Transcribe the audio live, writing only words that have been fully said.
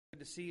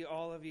Good to see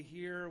all of you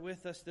here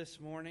with us this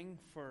morning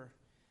for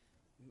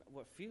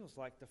what feels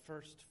like the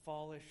first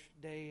fallish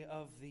day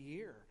of the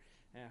year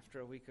after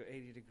a week of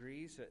 80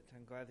 degrees.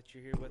 I'm glad that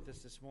you're here with us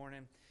this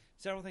morning.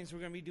 Several things we're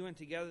going to be doing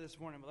together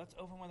this morning, but let's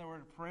open with a word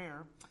of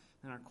prayer,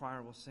 and our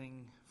choir will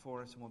sing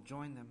for us, and we'll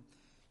join them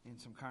in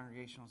some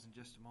congregationals in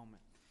just a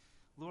moment.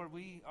 Lord,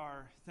 we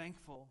are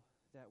thankful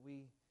that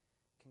we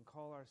can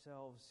call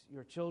ourselves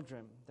your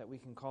children, that we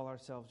can call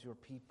ourselves your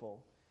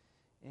people.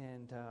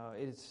 And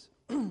it is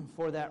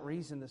for that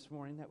reason this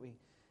morning that we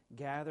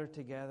gather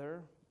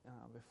together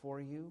before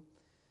you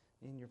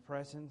in your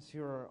presence.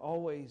 You are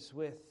always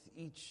with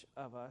each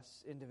of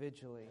us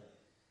individually.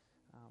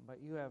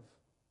 But you have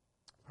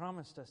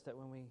promised us that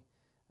when we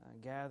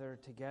gather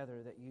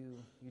together that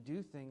you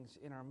do things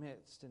in our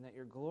midst and that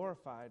you're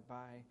glorified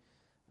by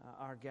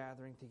our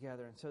gathering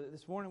together. And so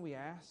this morning we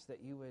ask that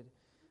you would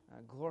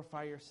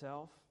glorify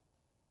yourself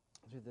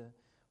through the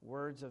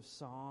words of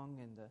song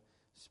and the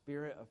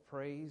spirit of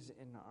praise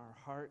in our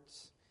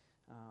hearts,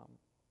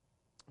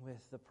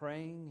 with the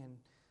praying and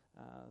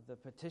the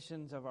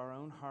petitions of our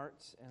own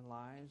hearts and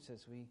lives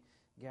as we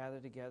gather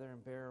together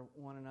and bear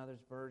one another's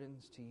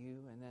burdens to you.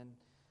 And then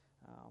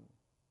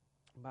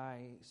by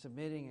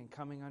submitting and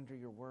coming under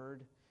your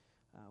word,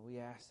 we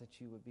ask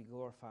that you would be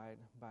glorified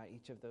by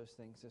each of those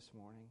things this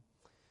morning.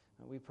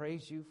 We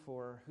praise you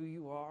for who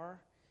you are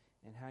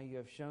and how you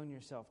have shown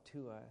yourself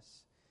to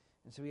us.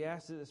 And so we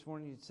ask that this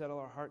morning you'd settle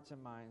our hearts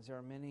and minds. There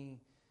are many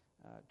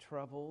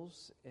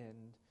troubles and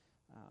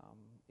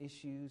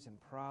issues and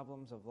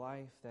problems of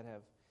life that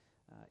have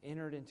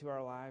entered into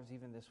our lives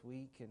even this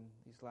week and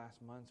these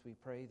last months. We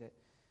pray that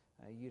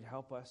you'd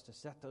help us to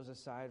set those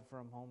aside for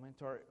a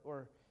moment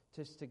or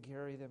just to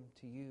carry them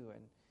to you.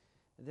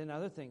 And then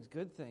other things,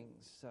 good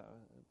things,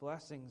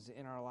 blessings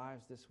in our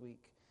lives this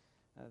week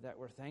that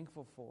we're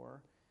thankful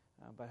for,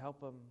 but help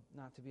them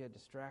not to be a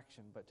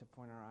distraction, but to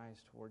point our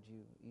eyes toward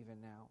you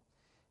even now.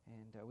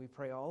 And we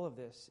pray all of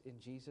this in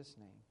Jesus'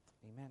 name.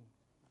 Amen.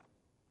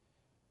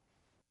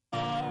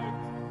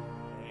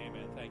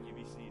 Amen. Thank you.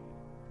 Be seated.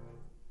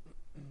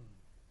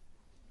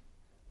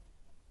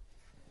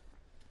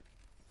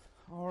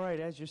 All right,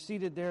 as you're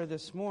seated there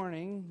this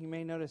morning, you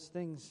may notice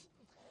things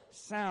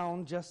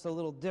sound just a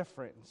little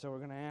different. So we're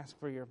going to ask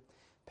for your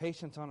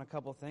patience on a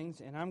couple things.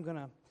 And I'm going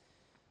to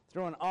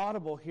throw an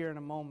audible here in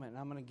a moment.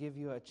 I'm going to give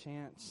you a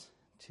chance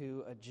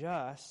to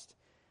adjust.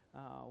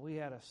 We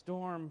had a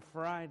storm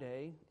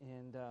Friday,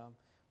 and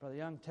Brother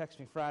Young texted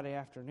me Friday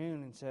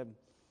afternoon and said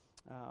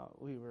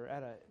we were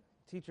at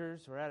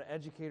an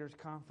educators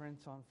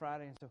conference on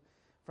Friday, and so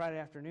Friday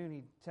afternoon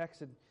he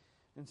texted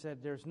and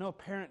said there's no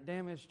apparent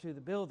damage to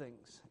the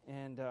buildings,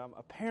 and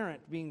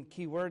apparent being the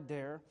key word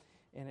there,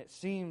 and it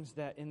seems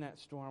that in that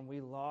storm we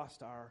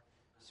lost our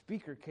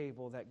speaker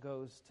cable that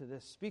goes to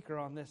this speaker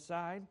on this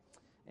side,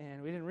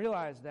 and we didn't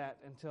realize that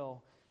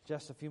until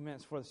just a few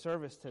minutes before the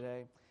service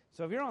today.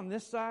 So if you're on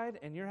this side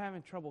and you're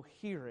having trouble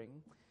hearing,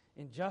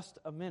 in just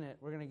a minute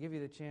we're going to give you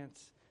the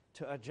chance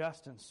to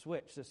adjust and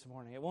switch this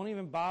morning. It won't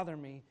even bother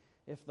me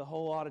if the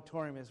whole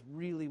auditorium is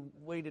really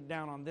weighted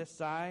down on this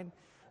side,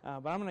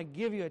 but I'm going to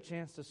give you a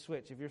chance to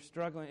switch. If you're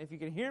struggling, if you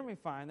can hear me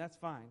fine, that's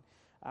fine.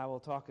 I will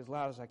talk as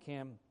loud as I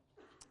can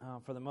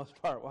for the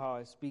most part while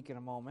I speak in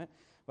a moment.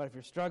 But if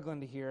you're struggling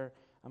to hear,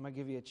 I'm going to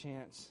give you a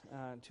chance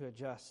to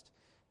adjust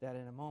that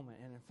in a moment.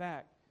 And in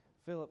fact,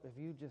 Philip,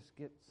 if you just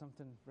get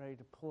something ready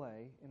to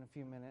play in a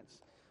few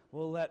minutes,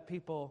 we'll let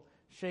people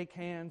shake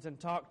hands and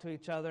talk to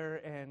each other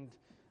and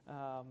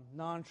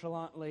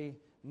nonchalantly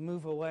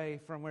move away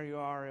from where you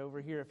are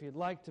over here if you'd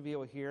like to be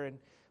able to hear, and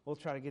we'll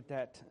try to get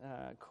that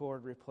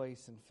cord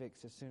replaced and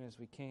fixed as soon as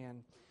we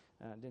can.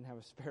 Didn't have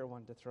a spare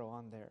one to throw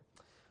on there.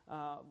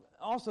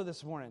 Also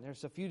this morning,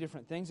 there's a few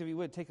different things. If you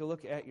would, take a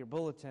look at your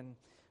bulletin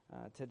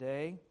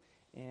today,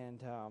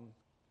 and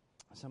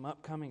some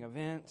upcoming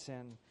events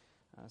and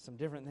some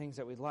different things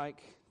that we'd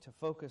like to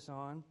focus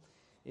on,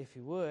 if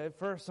you would.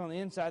 First, on the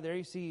inside there,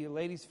 you see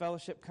Ladies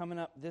Fellowship coming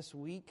up this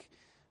week.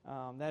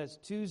 That is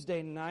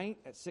Tuesday night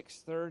at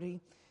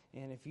 6:30.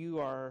 And if you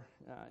are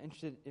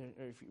interested,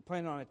 or if you're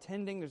planning on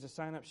attending, there's a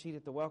sign-up sheet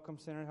at the Welcome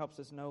Center. It helps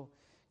us know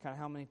kind of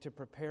how many to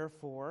prepare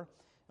for.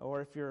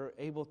 Or if you're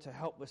able to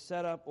help with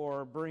setup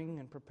or bring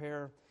and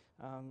prepare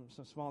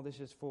some small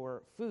dishes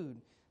for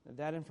food,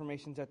 that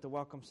information's at the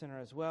Welcome Center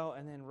as well.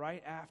 And then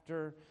right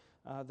after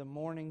the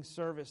morning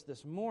service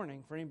this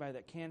morning, for anybody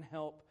that can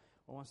help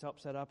or wants to help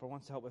set up or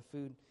wants to help with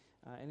food,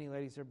 any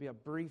ladies, there'll be a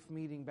brief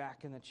meeting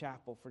back in the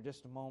chapel for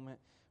just a moment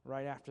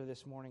right after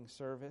this morning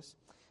service.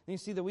 Then you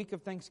see the week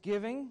of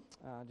Thanksgiving,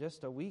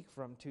 just a week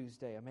from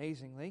Tuesday,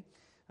 amazingly.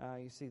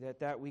 You see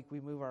that week we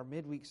move our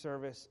midweek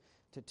service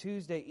to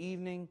Tuesday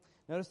evening.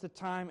 Notice the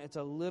time, it's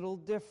a little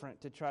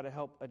different to try to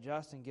help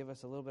adjust and give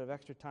us a little bit of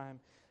extra time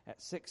at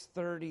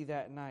 6:30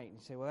 that night. And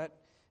you say, well, that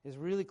is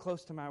really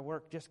close to my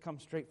work. Just come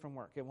straight from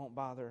work. It won't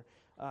bother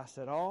us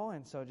at all.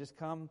 And so just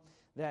come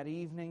that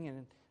evening,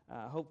 and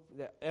hope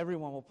that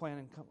everyone will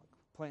plan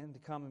to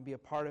come and be a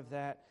part of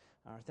that.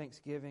 Our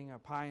Thanksgiving, our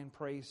pie and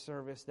praise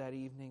service that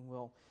evening,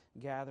 we'll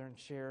gather and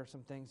share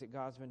some things that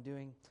God's been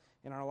doing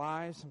in our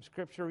lives, some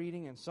scripture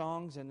reading and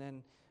songs, and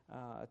then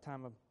a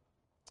time of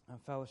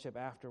fellowship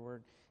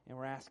afterward. And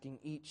we're asking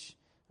each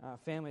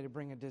family to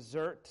bring a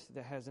dessert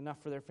that has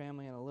enough for their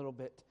family and a little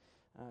bit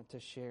to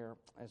share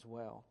as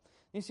well.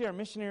 You see our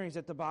missionaries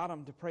at the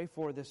bottom to pray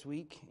for this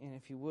week, and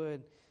if you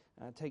would,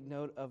 take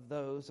note of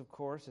those, of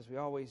course, as we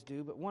always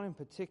do, but one in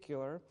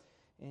particular,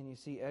 and you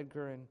see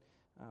Edgar and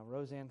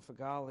Roseanne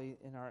Fagali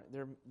in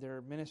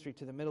their ministry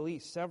to the Middle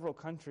East, several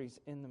countries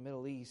in the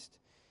Middle East,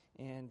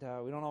 and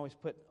we don't always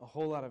put a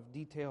whole lot of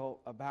detail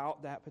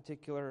about that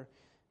particular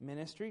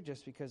ministry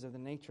just because of the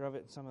nature of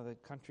it and some of the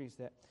countries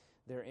that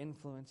they're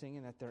influencing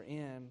and that they're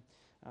in.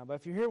 But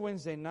if you're here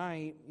Wednesday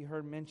night, you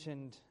heard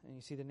mentioned, and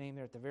you see the name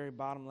there at the very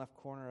bottom left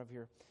corner of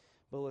your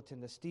bulletin,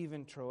 the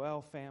Stephen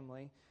Troell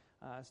family.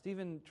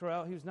 Stephen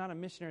Troell, he was not a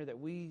missionary that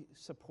we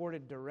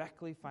supported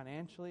directly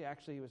financially.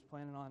 Actually, he was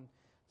planning on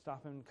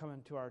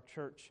coming to our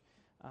church,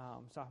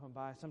 stopping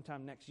by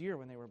sometime next year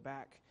when they were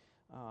back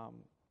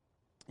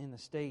in the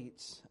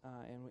States,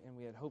 and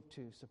we had hoped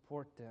to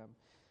support them.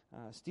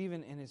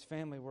 Stephen and his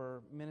family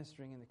were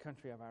ministering in the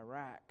country of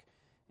Iraq,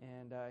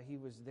 and he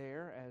was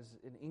there as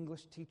an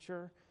English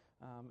teacher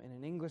in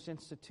an English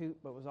institute,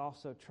 but was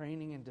also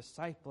training and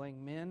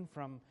discipling men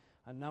from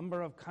a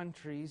number of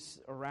countries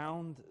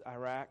around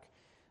Iraq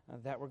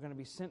that were going to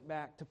be sent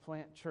back to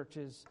plant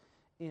churches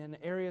in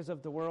areas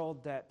of the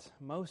world that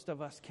most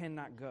of us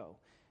cannot go.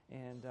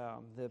 And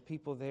the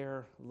people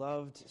there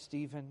loved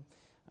Stephen,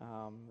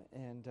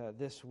 and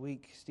this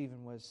week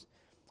Stephen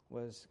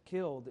was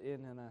killed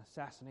in an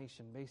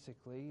assassination,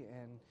 basically,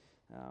 and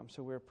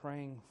so we're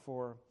praying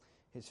for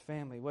his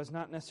family. He was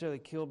not necessarily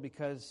killed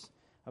because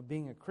of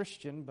being a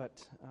Christian,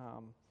 but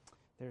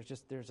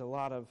there's a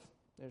lot of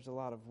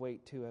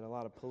weight to it, a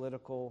lot of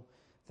political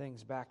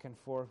things back and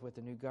forth with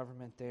the new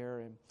government there,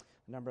 and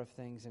a number of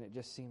things, and it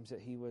just seems that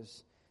he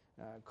was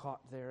caught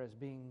there as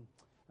being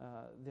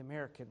the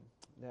American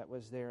that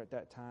was there at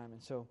that time.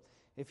 And so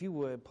if you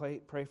would,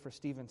 pray for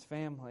Stephen's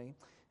family,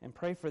 and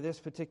pray for this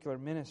particular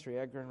ministry,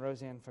 Edgar and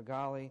Roseanne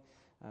Fagali.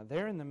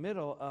 They're in the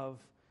middle of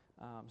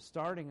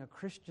starting a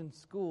Christian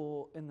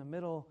school in the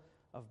middle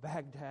of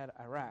Baghdad,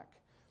 Iraq,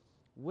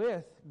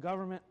 with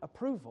government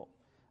approval,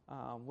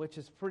 which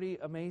is pretty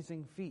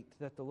amazing feat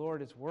that the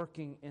Lord is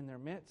working in their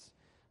midst.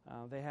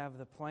 They have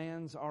the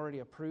plans already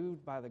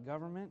approved by the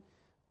government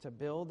to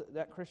build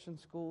that Christian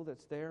school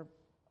that's there.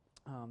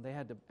 They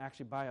had to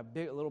actually buy a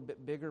little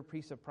bit bigger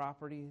piece of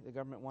property. The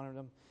government wanted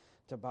them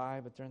to buy,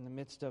 but they're in the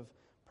midst of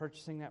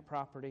purchasing that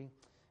property.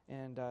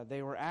 And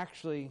they were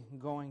actually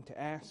going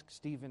to ask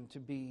Stephen to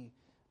be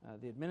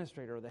the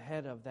administrator or the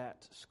head of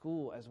that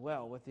school as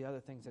well, with the other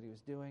things that he was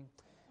doing.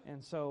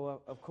 And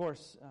so, of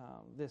course,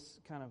 this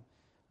kind of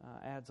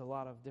adds a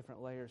lot of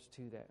different layers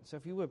to that. So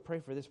if you would, pray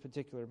for this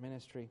particular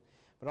ministry,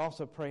 but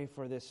also pray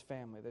for this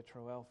family, the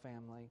Troell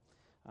family,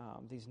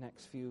 these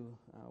next few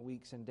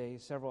weeks and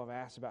days. Several have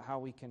asked about how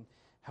we can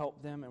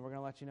help them, and we're going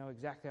to let you know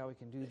exactly how we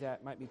can do that.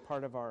 It might be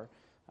part of our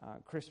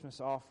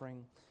Christmas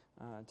offering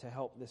to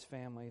help this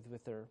family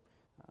with their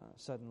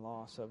sudden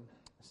loss of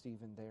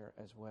Stephen there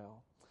as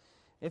well.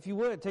 If you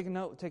would, take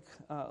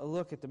a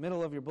look at the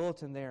middle of your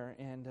bulletin there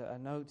and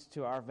notes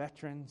to our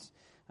veterans.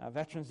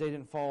 Veterans Day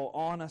didn't fall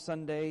on a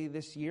Sunday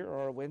this year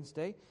or a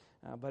Wednesday,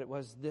 but it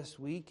was this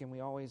week, and we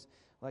always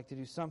like to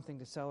do something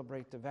to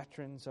celebrate the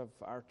veterans of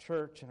our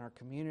church and our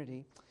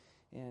community.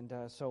 And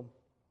so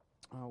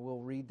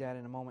we'll read that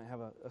in a moment, have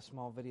a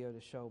small video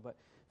to show. But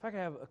if I could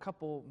have a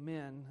couple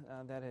men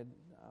that had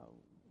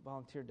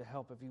volunteered to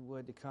help, if you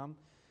would, to come.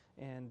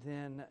 And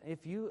then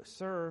if you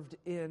served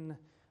in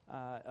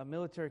a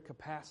military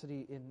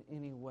capacity in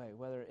any way,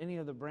 whether any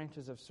of the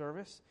branches of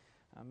service,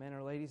 men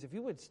or ladies, if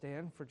you would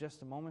stand for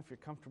just a moment, if you're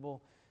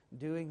comfortable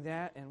doing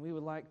that, and we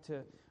would like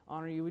to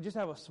honor you. We just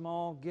have a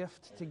small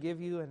gift to give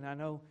you, and I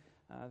know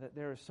that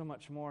there is so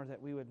much more that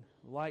we would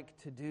like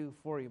to do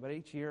for you, but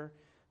each year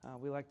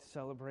we like to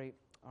celebrate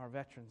our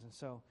veterans, and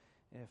so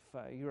if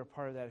you're a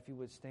part of that, if you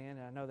would stand,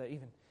 and I know that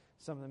even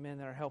some of the men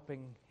that are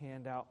helping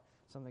hand out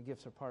some of the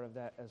gifts are part of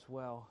that as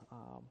well.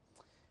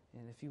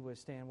 And if you would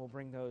stand, we'll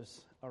bring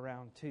those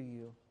around to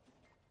you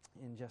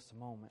in just a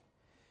moment.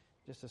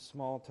 Just a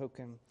small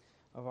token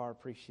of our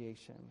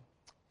appreciation.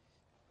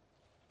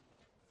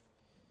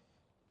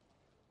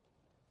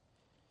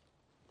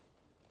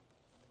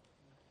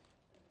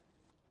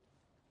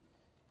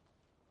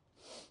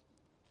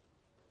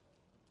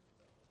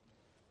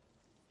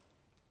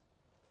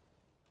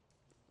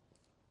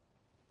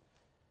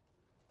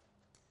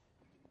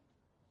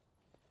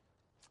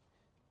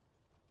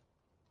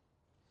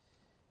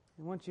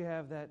 And once you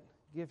have that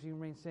gift, you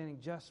remain standing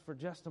just for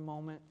just a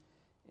moment,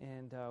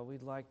 and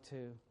we'd like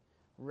to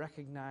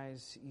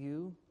recognize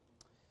you.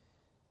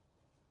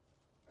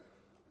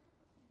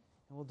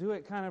 And we'll do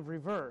it kind of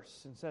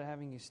reverse. Instead of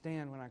having you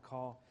stand when I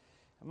call,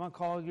 I'm going to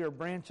call your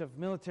branch of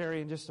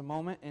military in just a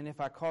moment, and if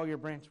I call your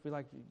branch,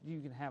 you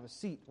can have a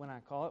seat when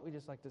I call it. We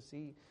just like to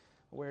see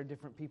where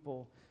different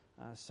people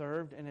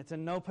served, and it's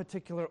in no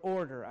particular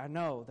order. I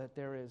know that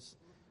there is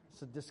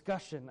some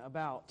discussion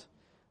about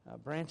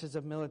branches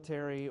of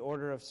military,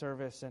 order of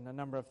service, and a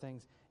number of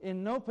things.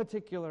 In no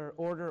particular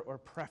order or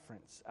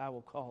preference, I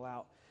will call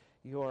out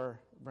your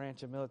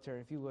branch of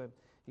military. If you would,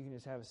 you can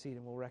just have a seat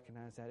and we'll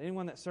recognize that.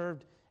 Anyone that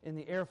served in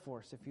the Air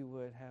Force, if you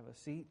would, have a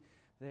seat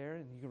there.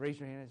 And you can raise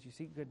your hand as you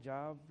see. Good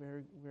job.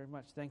 Very, very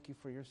much thank you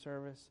for your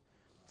service.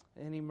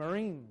 Any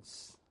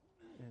Marines?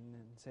 And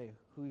say,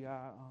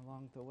 hoo-yah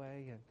along the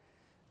way. And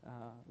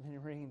many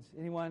Marines.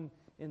 Anyone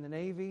in the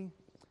Navy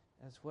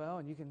as well?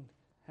 And you can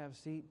have a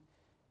seat.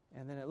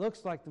 And then it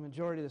looks like the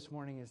majority this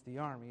morning is the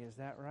Army. Is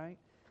that right?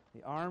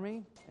 The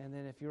Army. And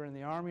then if you're in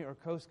the Army or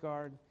Coast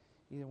Guard,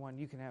 either one,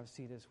 you can have a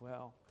seat as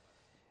well.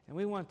 And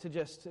we want to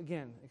just,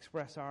 again,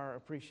 express our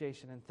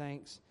appreciation and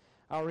thanks.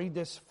 I'll read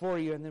this for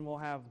you, and then we'll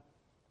have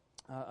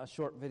a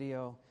short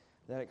video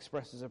that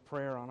expresses a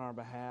prayer on our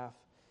behalf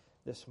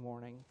this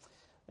morning.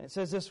 And it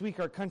says, this week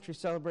our country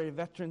celebrated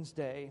Veterans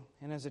Day,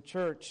 and as a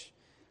church,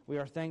 we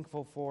are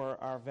thankful for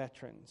our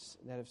veterans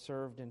that have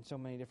served in so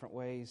many different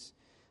ways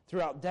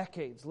throughout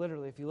decades,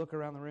 literally, if you look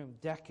around the room,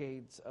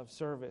 decades of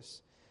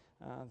service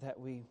that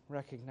we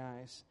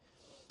recognize.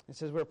 It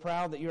says, we're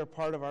proud that you're a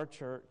part of our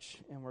church,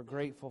 and we're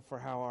grateful for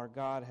how our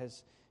God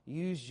has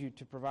used you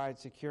to provide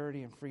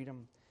security and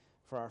freedom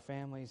for our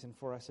families and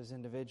for us as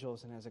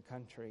individuals and as a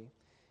country.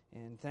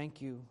 And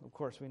thank you. Of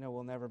course, we know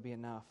we'll never be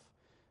enough,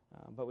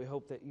 but we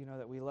hope that you know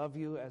that we love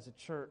you as a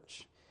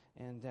church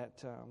and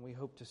that we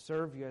hope to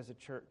serve you as a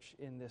church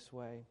in this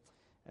way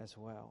as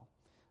well.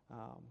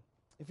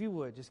 If you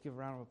would, just give a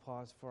round of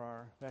applause for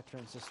our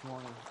veterans this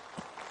morning.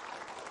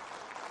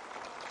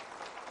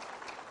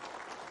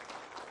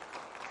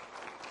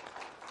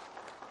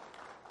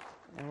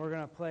 And we're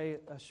going to play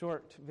a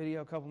short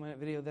video, a couple-minute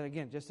video that,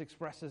 again, just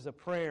expresses a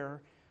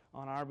prayer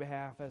on our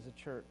behalf as a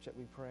church that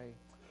we pray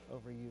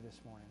over you this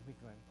morning. We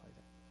can go ahead and play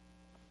that.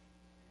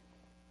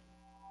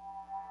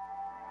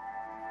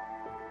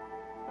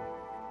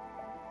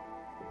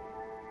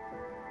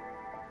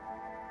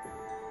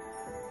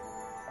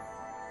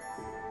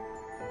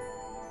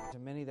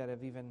 Many that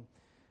have even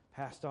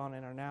passed on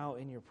and are now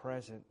in your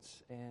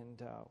presence,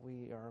 and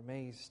we are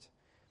amazed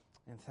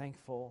and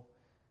thankful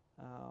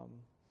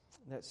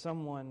that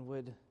someone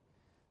would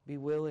be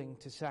willing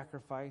to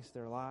sacrifice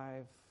their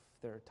life,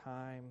 their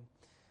time,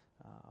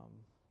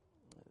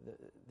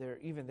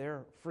 even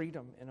their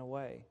freedom in a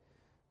way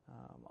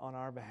on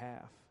our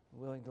behalf,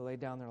 willing to lay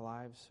down their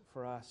lives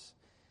for us,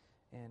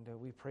 and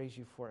we praise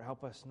you for it.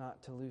 Help us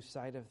not to lose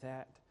sight of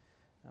that,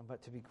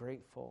 but to be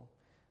grateful.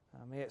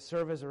 May it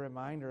serve as a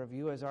reminder of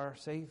you as our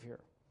Savior,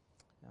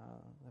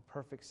 the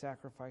perfect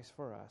sacrifice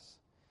for us.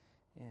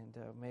 And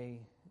may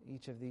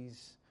each of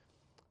these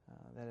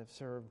that have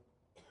served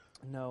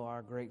know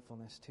our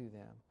gratefulness to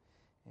them.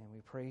 And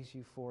we praise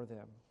you for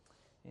them.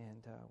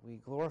 And we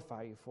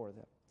glorify you for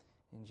them.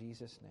 In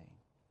Jesus'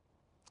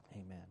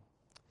 name, amen.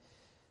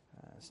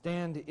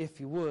 Stand if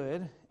you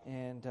would,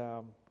 and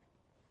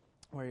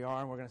where you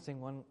are, and we're going to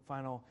sing one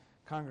final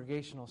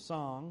congregational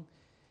song.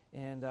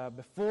 And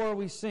before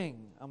we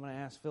sing, I'm going to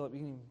ask Philip, you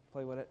can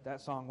play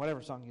that song,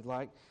 whatever song you'd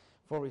like,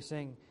 before we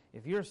sing.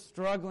 If you're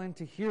struggling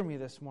to hear me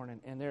this morning,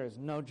 and there is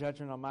no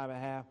judgment on my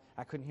behalf,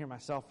 I couldn't hear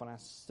myself when I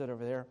stood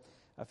over there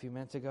a few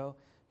minutes ago,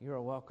 you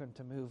are welcome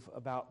to move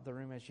about the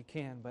room as you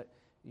can, but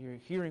your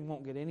hearing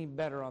won't get any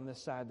better on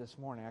this side this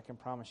morning, I can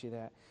promise you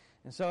that.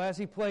 And so as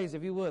he plays,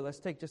 if you would, let's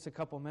take just a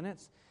couple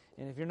minutes.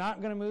 And if you're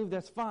not going to move,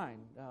 that's fine.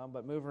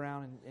 But move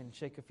around and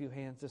shake a few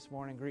hands this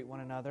morning, greet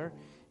one another.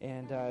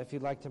 And if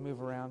you'd like to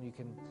move around, you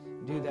can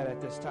do that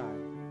at this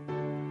time.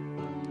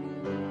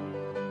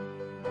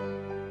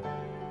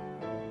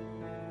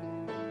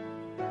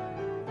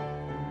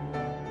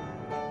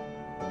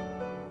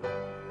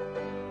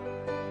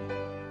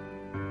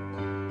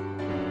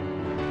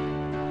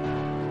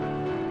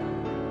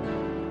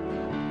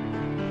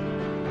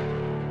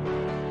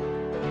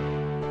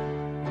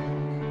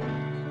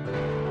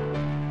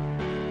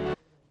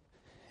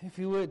 If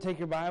you would, take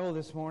your Bible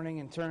this morning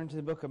and turn to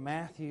the book of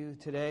Matthew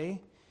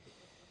today.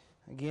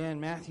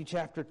 Again, Matthew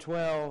chapter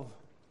 12.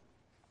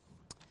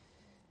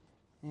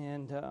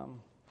 And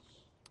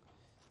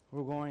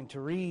we're going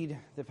to read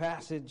the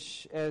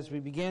passage as we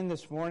begin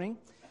this morning.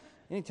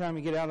 Anytime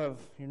you get out of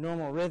your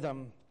normal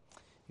rhythm,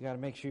 you got to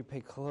make sure you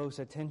pay close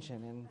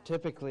attention. And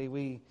typically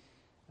we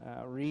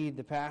read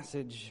the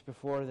passage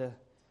before the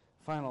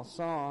final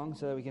song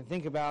so that we can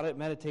think about it,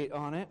 meditate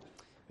on it.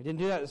 We didn't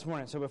do that this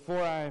morning. So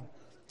before I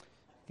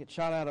get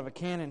shot out of a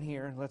cannon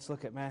here, let's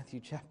look at Matthew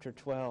chapter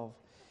 12,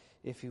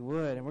 if you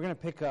would. And we're going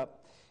to pick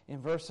up in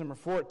verse number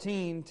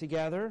 14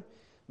 together.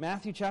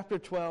 Matthew chapter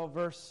 12,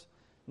 verse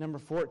number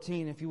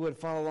 14. If you would,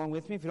 follow along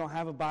with me. If you don't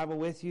have a Bible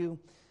with you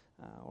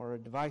or a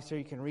device there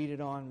you can read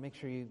it on, make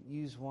sure you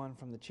use one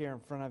from the chair in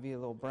front of you, a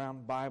little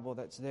brown Bible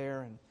that's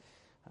there, and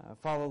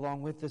follow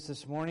along with us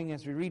this morning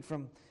as we read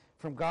from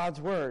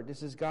God's Word.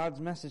 This is God's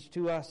message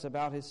to us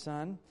about His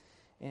Son,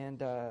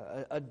 and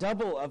a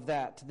double of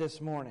that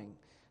this morning.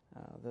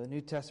 The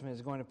New Testament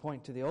is going to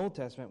point to the Old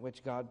Testament,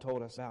 which God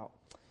told us out,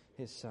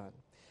 His Son.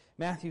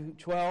 Matthew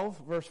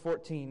 12, verse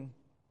 14,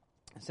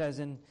 says,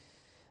 "In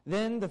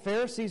Then the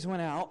Pharisees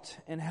went out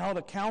and held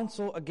a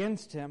council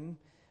against him,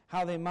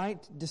 how they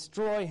might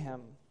destroy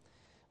him.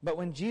 But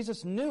when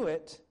Jesus knew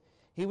it,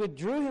 he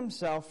withdrew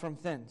himself from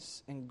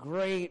thence, and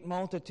great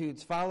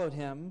multitudes followed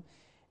him,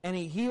 and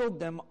he healed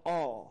them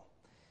all,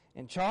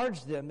 and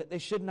charged them that they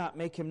should not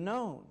make him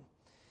known,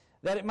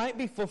 that it might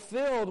be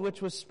fulfilled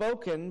which was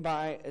spoken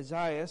by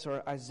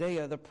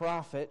Isaiah the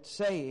prophet,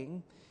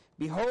 saying,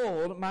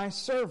 Behold, my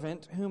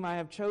servant whom I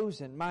have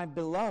chosen, my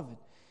beloved,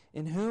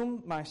 in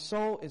whom my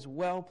soul is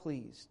well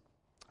pleased.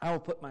 I will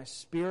put my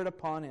spirit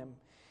upon him,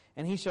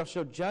 and he shall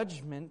show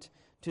judgment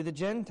to the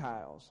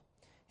Gentiles.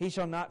 He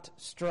shall not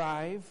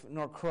strive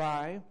nor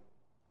cry,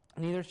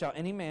 neither shall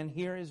any man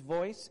hear his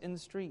voice in the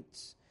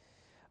streets.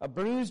 A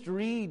bruised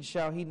reed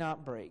shall he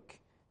not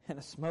break, and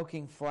a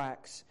smoking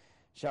flax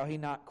shall he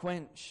not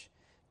quench,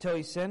 till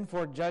he send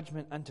forth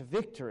judgment unto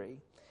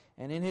victory,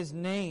 and in his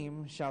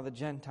name shall the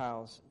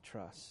Gentiles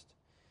trust.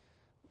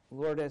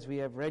 Lord, as we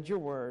have read your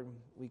word,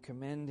 we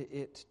commend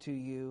it to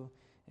you,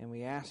 and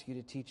we ask you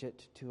to teach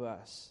it to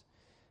us.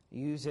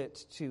 Use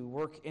it to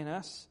work in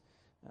us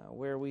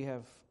where we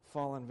have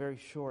fallen very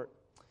short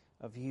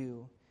of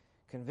you.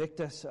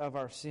 Convict us of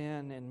our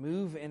sin and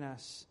move in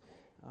us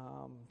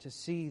to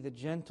see the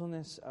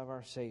gentleness of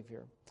our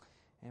Savior.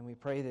 And we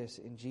pray this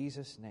in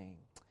Jesus' name.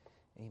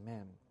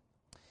 Amen.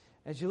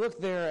 As you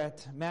look there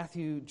at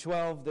Matthew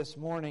 12 this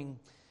morning,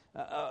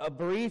 a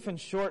brief and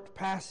short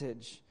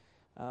passage,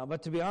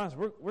 but to be honest,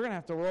 we're going to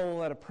have to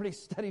roll at a pretty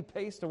steady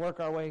pace to work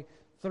our way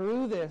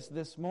through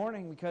this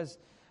morning, because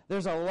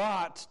there's a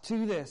lot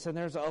to this and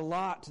there's a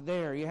lot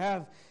there. You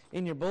have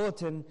in your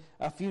bulletin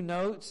a few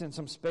notes and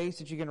some space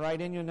that you can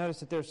write in. You'll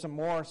notice that there's some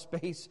more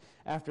space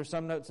after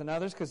some notes than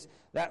others, because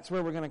that's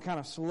where we're going to kind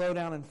of slow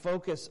down and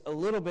focus a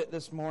little bit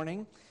this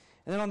morning.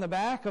 And then on the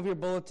back of your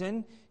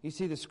bulletin, you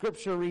see the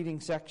scripture reading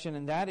section,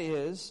 and that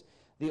is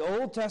the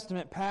Old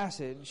Testament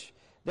passage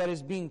that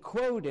is being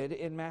quoted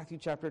in Matthew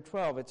chapter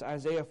 12. It's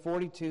Isaiah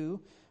 42,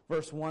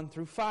 verse 1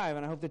 through 5,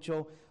 and I hope that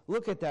you'll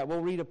look at that.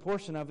 We'll read a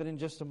portion of it in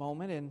just a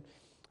moment and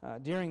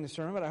during the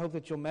sermon, but I hope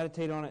that you'll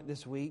meditate on it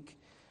this week.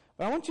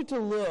 But I want you to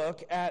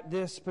look at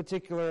this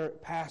particular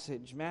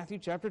passage, Matthew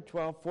chapter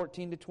 12,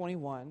 14 to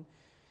 21.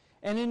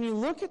 And when you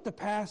look at the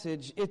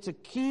passage, it's a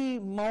key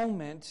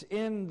moment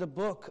in the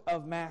book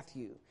of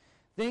Matthew.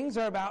 Things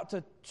are about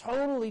to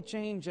totally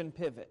change and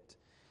pivot.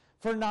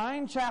 For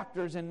 9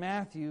 chapters in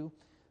Matthew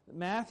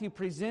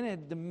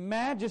presented the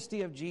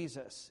majesty of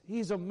Jesus.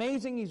 He's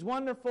amazing, he's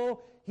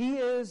wonderful, he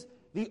is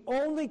the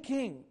only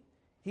king.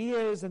 He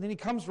is, and then he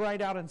comes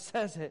right out and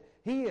says it,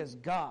 he is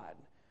God.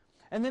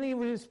 And then he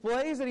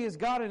displays that he is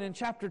God, and in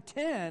chapter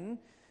 10,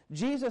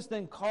 Jesus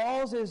then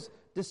calls his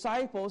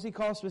disciples, he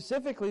calls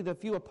specifically the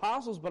few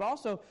apostles, but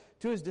also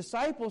to his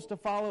disciples to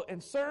follow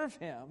and serve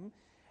him.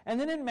 And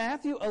then in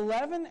Matthew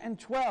 11 and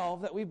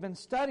 12 that we've been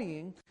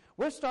studying,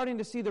 we're starting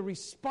to see the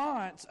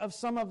response of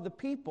some of the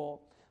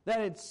people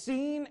that had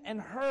seen and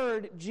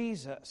heard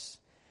Jesus.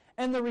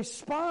 And the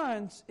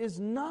response is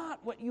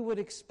not what you would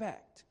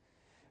expect.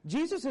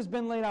 Jesus has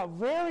been laid out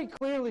very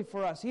clearly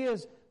for us. He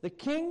is the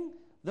King,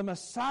 the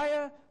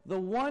Messiah, the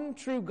one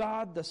true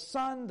God, the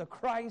Son, the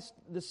Christ,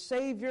 the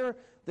Savior,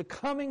 the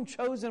coming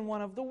chosen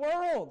one of the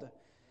world.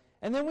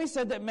 And then we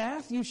said that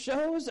Matthew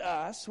shows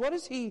us, what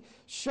does he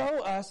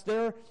show us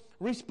their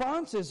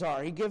responses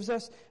are? He gives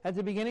us, at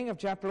the beginning of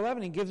chapter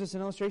 11, he gives us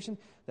an illustration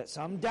that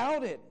some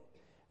doubted.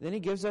 Then he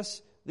gives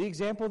us the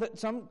example that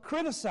some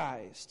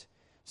criticized.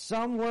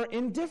 Some were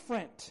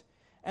indifferent.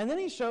 And then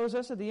he shows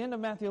us at the end of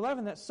Matthew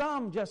 11 that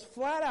some just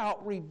flat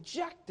out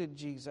rejected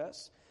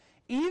Jesus,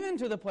 even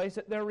to the place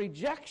that their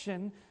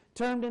rejection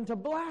turned into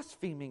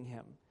blaspheming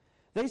him.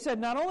 They said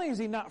not only is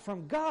he not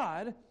from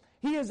God,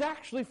 he is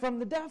actually from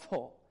the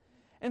devil.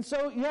 And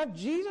so you have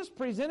Jesus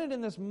presented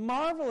in this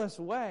marvelous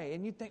way,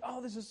 and you think,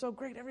 oh, this is so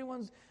great.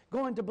 Everyone's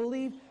going to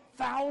believe.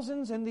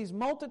 Thousands and these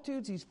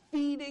multitudes. He's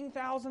feeding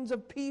thousands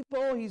of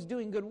people. He's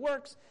doing good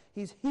works.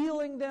 He's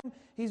healing them.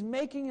 He's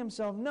making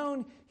himself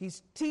known.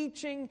 He's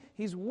teaching.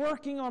 He's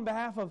working on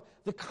behalf of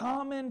the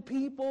common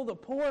people, the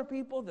poor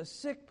people, the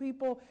sick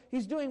people.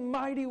 He's doing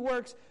mighty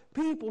works.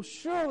 People,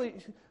 surely,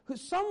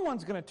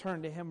 someone's going to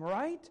turn to him,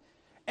 right?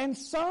 And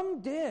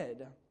some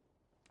did.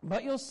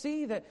 But you'll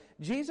see that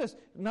Jesus,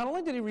 not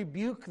only did he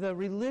rebuke the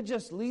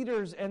religious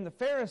leaders and the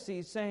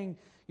Pharisees, saying,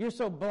 you're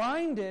so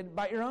blinded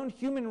by your own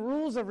human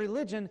rules of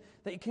religion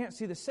that you can't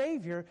see the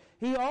Savior.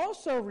 He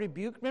also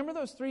rebuked, remember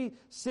those 3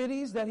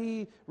 cities that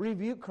he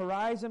rebuked,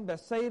 Chorazin,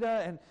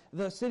 Bethsaida, and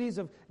the cities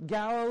of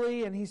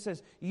Galilee? And he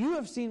says, you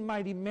have seen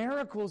mighty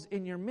miracles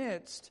in your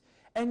midst,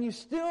 and you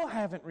still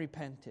haven't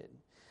repented.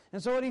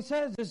 And so what he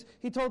says is,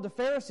 he told the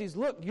Pharisees,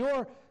 look,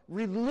 your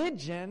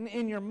religion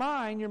in your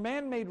mind, your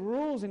man-made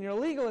rules and your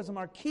legalism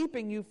are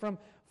keeping you from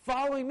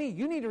following me.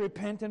 You need to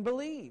repent and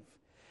believe.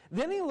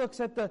 Then he looks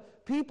at the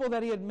people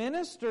that he had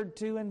ministered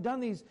to and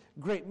done these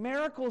great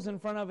miracles in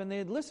front of, and they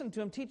had listened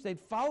to him teach. They'd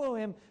follow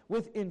him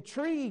with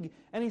intrigue.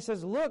 And he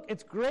says, look,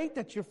 it's great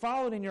that you're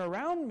followed and you're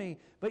around me,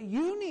 but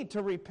you need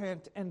to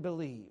repent and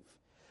believe.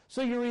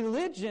 So your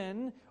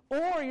religion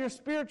or your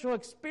spiritual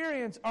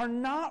experience are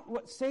not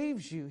what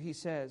saves you, he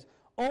says.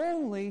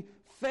 Only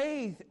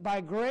faith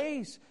by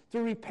grace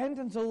through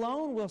repentance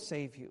alone will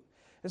save you.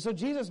 And so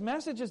Jesus'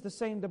 message is the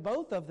same to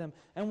both of them.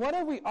 And what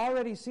have we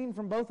already seen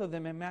from both of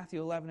them in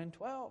Matthew 11 and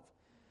 12?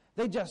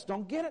 They just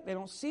don't get it. They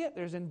don't see it.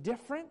 There's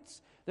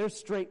indifference. There's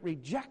straight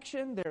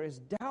rejection. There is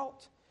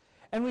doubt.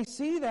 And we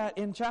see that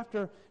in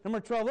chapter number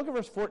 12. Look at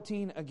verse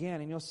 14 again,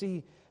 and you'll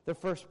see the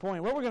first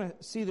point. What we're going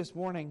to see this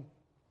morning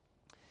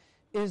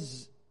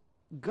is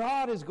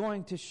God is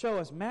going to show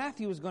us,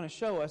 Matthew is going to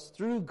show us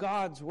through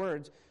God's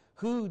words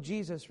who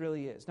Jesus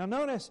really is. Now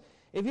notice,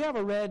 if you have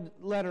a red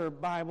letter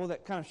Bible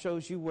that kind of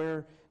shows you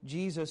where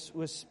Jesus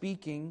was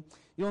speaking,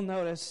 you'll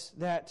notice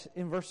that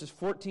in verses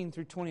 14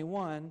 through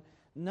 21,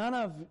 none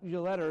of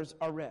your letters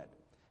are red.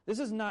 This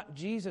is not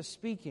Jesus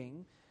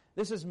speaking.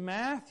 This is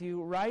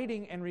Matthew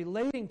writing and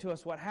relating to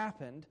us what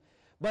happened,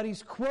 but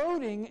he's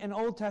quoting an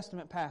Old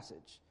Testament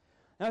passage.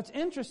 Now it's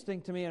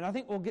interesting to me, and I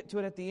think we'll get to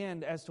it at the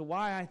end, as to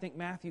why I think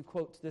Matthew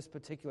quotes this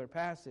particular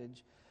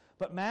passage.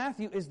 But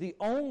Matthew is the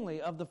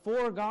only of the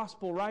four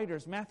gospel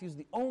writers, Matthew's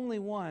the only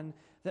one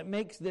that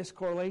makes this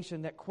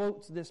correlation, that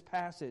quotes this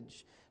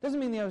passage. Doesn't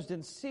mean the others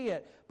didn't see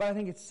it, but I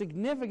think it's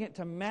significant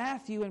to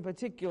Matthew in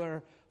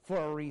particular for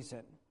a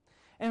reason.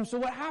 And so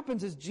what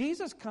happens is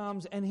Jesus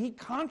comes and he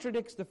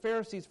contradicts the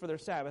Pharisees for their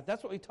Sabbath.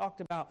 That's what we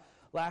talked about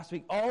last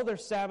week. All their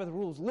Sabbath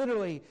rules,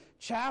 literally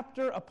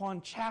chapter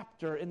upon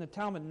chapter in the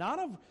Talmud, not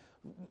of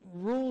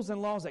rules and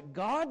laws that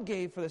God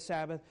gave for the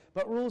Sabbath,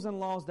 but rules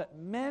and laws that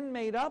men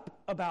made up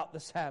about the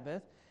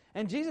Sabbath.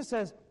 And Jesus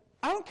says,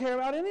 I don't care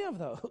about any of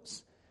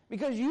those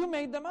because you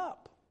made them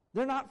up.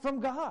 They're not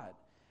from God.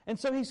 And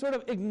so he sort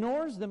of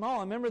ignores them all.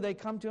 I remember they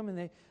come to him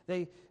and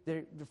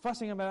they're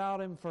fussing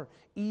about him for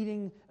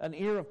eating an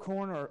ear of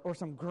corn or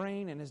some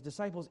grain, and his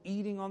disciples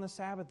eating on the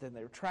Sabbath, and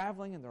they're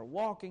traveling and they're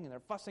walking and they're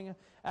fussing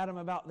at him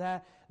about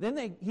that.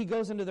 Then he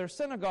goes into their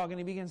synagogue and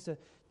he begins to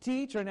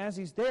teach, and as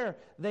he's there,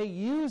 they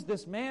use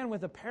this man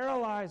with a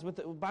paralyzed, with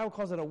the Bible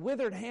calls it a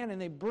withered hand,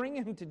 and they bring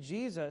him to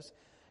Jesus.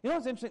 You know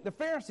what's interesting? The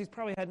Pharisees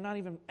probably had not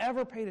even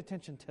ever paid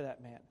attention to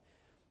that man.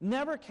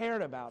 Never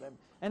cared about him.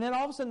 And then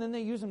all of a sudden, then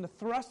they use him to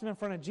thrust him in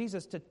front of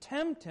Jesus to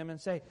tempt him and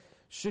say,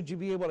 should you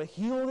be able to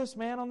heal this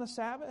man on the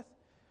Sabbath?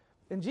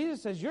 And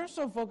Jesus says, you're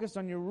so focused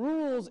on your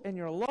rules and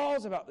your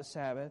laws about the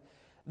Sabbath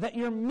that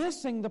you're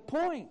missing the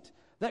point.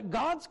 That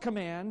God's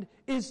command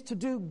is to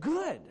do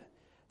good.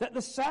 That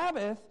the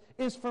Sabbath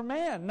is for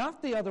man,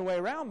 not the other way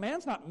around.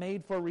 Man's not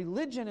made for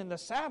religion in the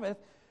Sabbath.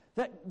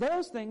 That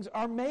those things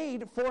are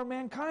made for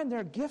mankind.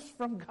 They're gifts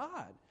from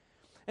God.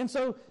 And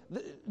so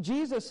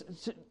Jesus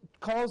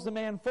calls the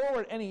man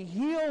forward and he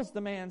heals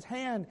the man's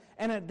hand.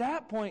 And at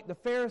that point, the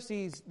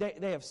Pharisees,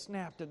 they have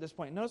snapped at this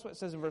point. Notice what it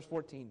says in verse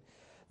 14.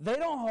 They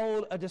don't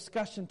hold a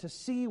discussion to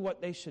see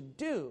what they should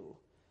do.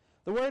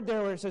 The word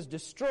there where it says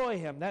destroy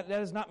him, that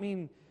does not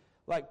mean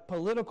like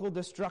political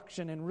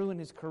destruction and ruin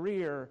his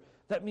career.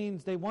 That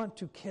means they want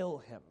to kill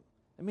him.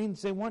 It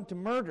means they want to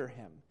murder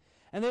him.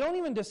 And they don't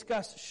even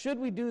discuss, should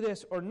we do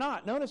this or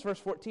not? Notice verse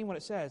 14 what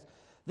it says.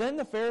 Then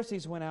the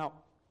Pharisees went out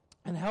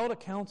and held a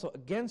council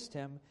against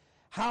him,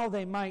 how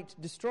they might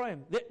destroy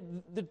him.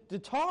 The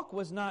talk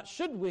was not,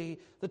 should we?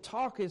 The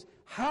talk is,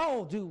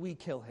 how do we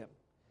kill him?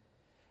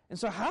 And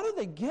so how did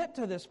they get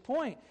to this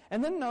point?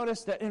 And then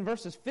notice that in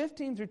verses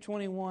 15 through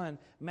 21,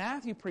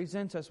 Matthew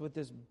presents us with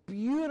this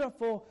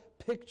beautiful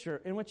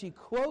picture in which he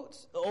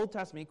quotes the Old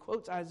Testament. He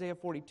quotes Isaiah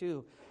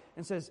 42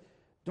 and says,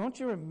 don't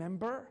you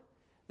remember?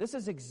 This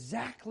is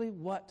exactly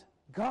what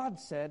God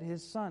said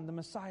his son, the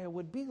Messiah,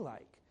 would be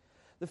like.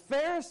 The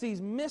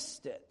Pharisees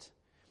missed it.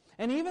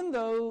 And even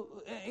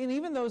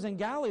those in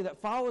Galilee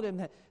that followed him,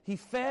 that he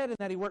fed and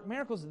that he worked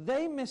miracles,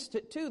 they missed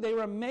it too. They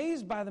were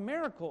amazed by the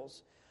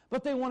miracles.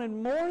 But they wanted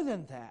more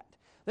than that.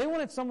 They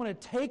wanted someone to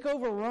take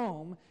over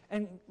Rome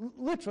and,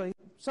 literally,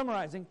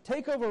 summarizing,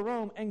 take over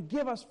Rome and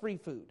give us free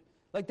food.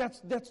 Like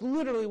that's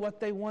literally what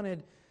they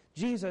wanted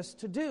Jesus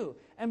to do.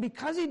 And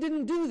because he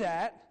didn't do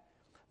that,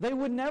 they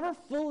would never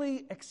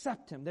fully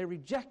accept him. They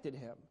rejected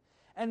him.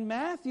 And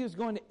Matthew is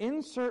going to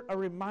insert a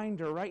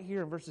reminder right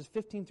here in verses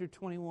 15 through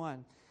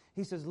 21.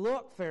 He says,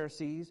 look,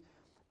 Pharisees,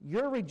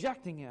 you're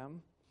rejecting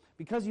him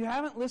because you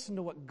haven't listened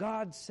to what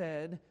God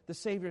said the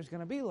Savior is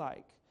going to be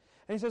like.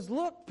 And he says,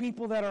 look,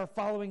 people that are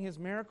following his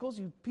miracles,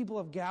 you people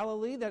of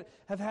Galilee that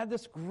have had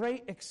this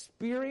great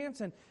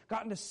experience and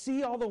gotten to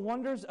see all the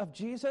wonders of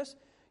Jesus,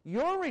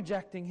 you're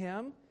rejecting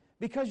him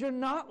because you're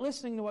not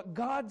listening to what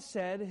God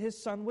said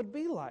his son would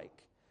be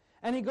like.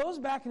 And he goes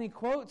back and he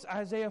quotes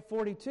Isaiah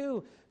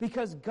 42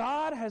 because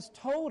God has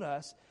told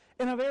us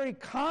in a very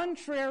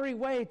contrary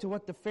way to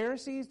what the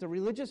Pharisees, the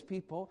religious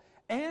people,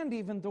 and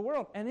even the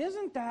world. And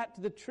isn't that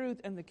the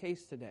truth and the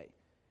case today?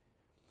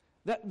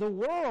 That the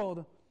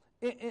world,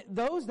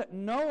 those that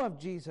know of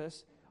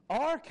Jesus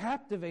are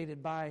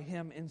captivated by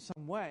him in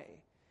some way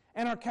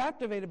and are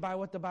captivated by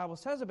what the Bible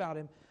says about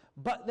him,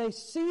 but they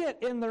see it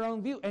in their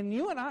own view. And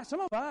you and I,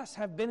 some of us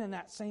have been in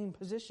that same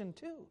position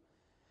too,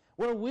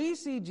 where we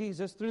see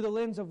Jesus through the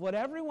lens of what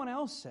everyone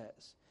else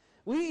says.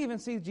 We even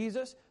see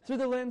Jesus through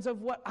the lens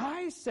of what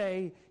I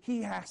say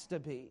he has to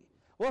be.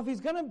 Well, if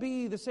he's going to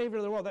be the Savior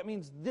of the world, that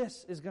means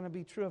this is going to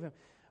be true of him.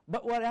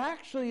 But what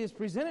actually is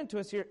presented to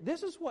us here,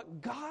 this is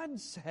what God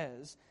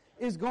says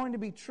is going to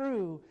be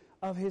true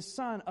of his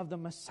Son, of the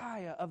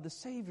Messiah, of the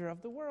Savior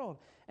of the world.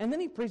 And then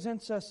he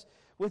presents us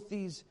with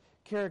these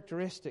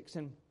characteristics,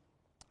 and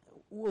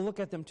we'll look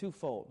at them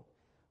twofold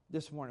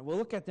this morning. We'll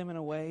look at them in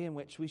a way in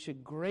which we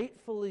should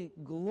gratefully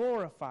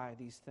glorify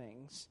these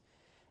things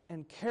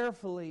and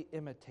carefully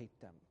imitate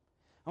them.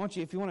 I want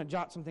you, if you want to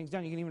jot some things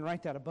down, you can even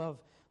write that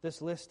above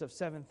this list of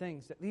 7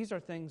 things, that these are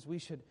things we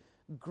should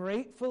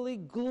gratefully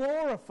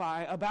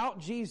glorify about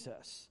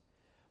Jesus,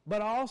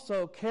 but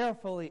also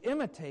carefully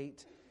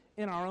imitate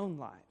in our own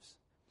lives.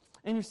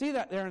 And you see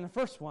that there in the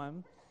first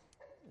one,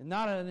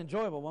 not an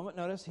enjoyable one, but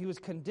notice he was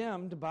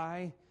condemned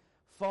by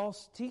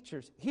false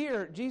teachers.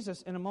 Here,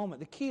 Jesus, in a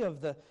moment, the key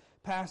of the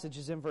passage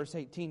is in verse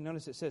 18.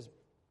 Notice it says,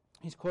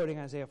 he's quoting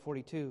Isaiah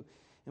 42,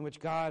 in which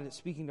God,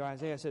 speaking to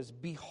Isaiah, says,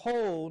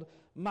 "Behold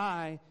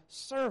my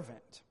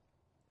servant."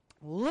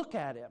 Look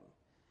at him.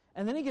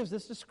 And then he gives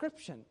this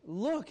description.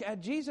 Look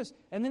at Jesus.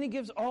 And then he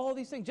gives all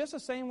these things. Just the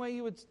same way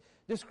you would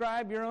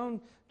describe your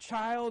own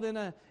child in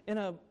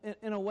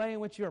a way in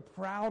which you're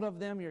proud of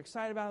them, you're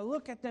excited about it.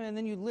 Look at them, and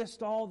then you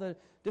list all the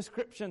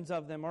descriptions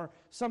of them, or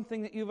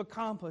something that you've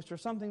accomplished, or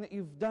something that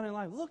you've done in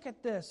life. Look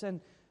at this,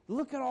 and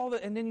look at all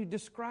that, and then you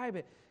describe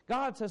it.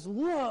 God says,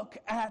 look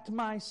at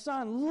my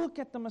Son. Look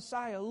at the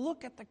Messiah.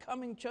 Look at the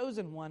coming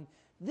chosen one.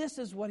 This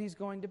is what he's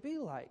going to be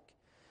like.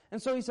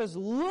 And so he says,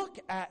 look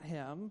at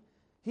him.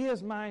 He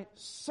is my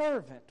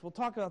servant. We'll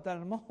talk about that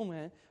in a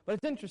moment. But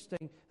it's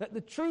interesting that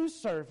the true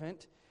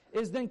servant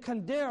is then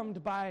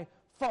condemned by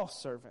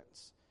false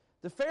servants.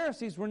 The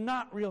Pharisees were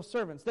not real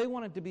servants. They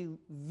wanted to be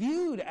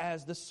viewed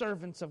as the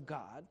servants of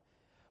God.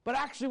 But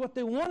actually what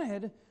they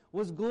wanted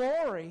was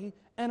glory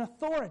and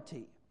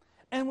authority.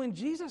 And when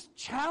Jesus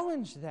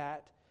challenged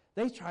that,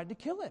 they tried to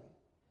kill him.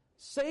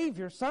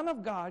 Savior, Son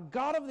of God,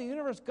 God of the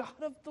universe,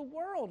 God of the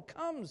world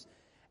comes,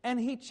 and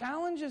he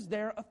challenges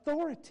their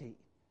authority.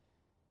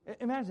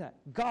 Imagine that.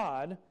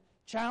 God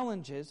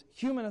challenges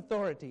human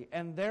authority,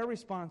 and their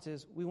response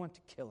is, we want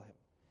to kill him.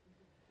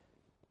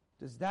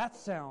 Does that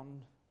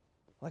sound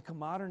like a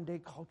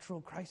modern-day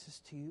cultural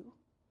crisis to you?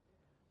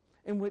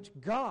 In which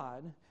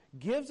God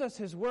gives us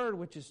his word,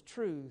 which is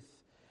truth,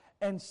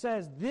 and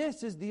says,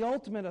 this is the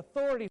ultimate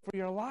authority for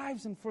your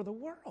lives and for the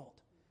world.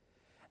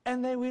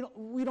 And then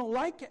we don't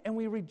like it, and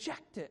we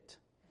reject it.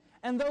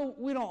 And though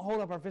we don't hold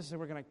up our fists and say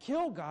we're going to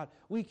kill God,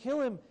 we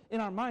kill him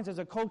in our minds as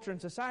a culture and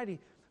society.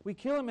 We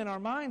kill him in our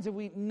minds, and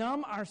we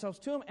numb ourselves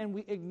to him, and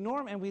we ignore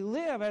him, and we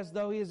live as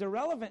though he is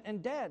irrelevant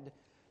and dead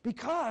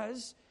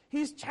because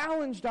he's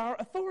challenged our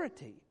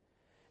authority.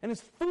 And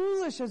as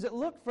foolish as it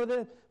looked for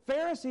the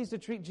Pharisees to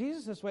treat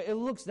Jesus this way, it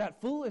looks that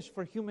foolish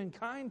for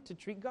humankind to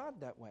treat God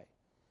that way.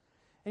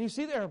 And you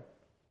see there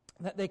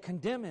that they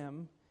condemn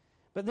him,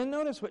 but then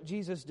notice what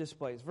Jesus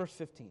displays. Verse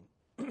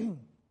 15.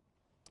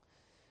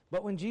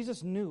 But when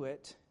Jesus knew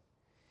it,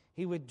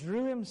 he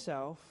withdrew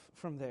himself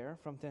from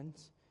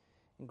thence,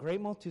 and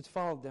great multitudes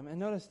followed them. And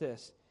notice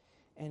this,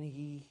 and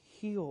he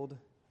healed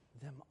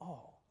them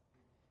all.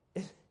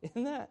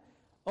 Isn't that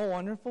a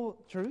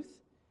wonderful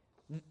truth?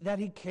 That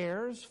he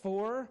cares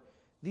for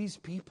these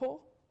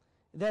people,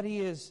 that he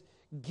is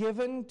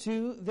given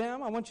to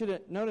them. I want you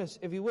to notice,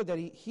 if you would, that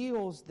he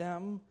heals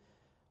them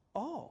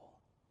all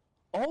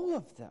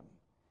of them.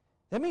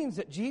 That means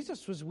that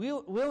Jesus was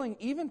willing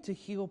even to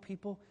heal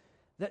people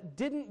that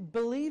didn't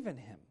believe in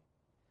him.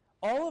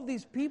 All of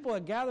these people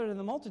had gathered in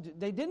the multitude.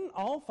 They didn't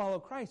all follow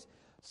Christ.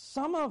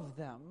 Some of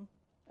them,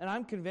 and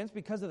I'm convinced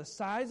because of the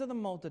size of the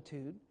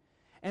multitude,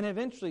 and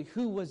eventually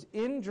who was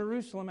in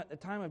Jerusalem at the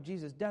time of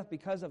Jesus' death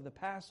because of the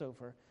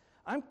Passover,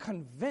 I'm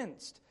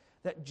convinced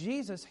that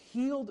Jesus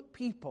healed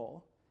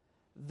people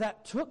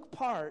that took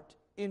part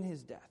in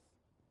his death.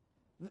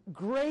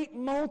 Great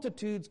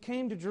multitudes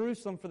came to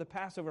Jerusalem for the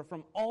Passover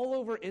from all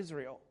over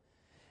Israel.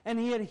 And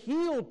he had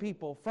healed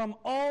people from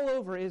all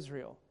over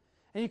Israel.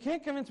 And you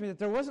can't convince me that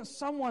there wasn't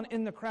someone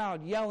in the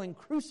crowd yelling,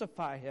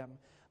 "Crucify him,"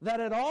 that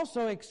had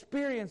also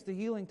experienced the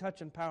healing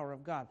touch and power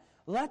of God.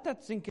 Let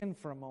that sink in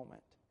for a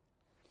moment.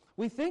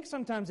 We think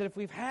sometimes that if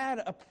we've had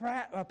a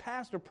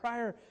past or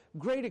prior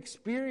great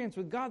experience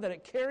with God, that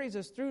it carries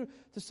us through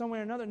to somewhere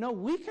or another. No,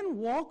 we can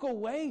walk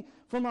away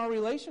from our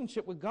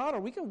relationship with God, or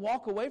we can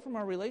walk away from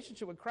our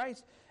relationship with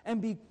Christ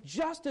and be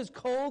just as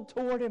cold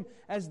toward him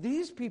as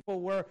these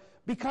people were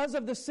because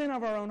of the sin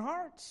of our own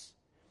hearts.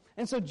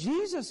 And so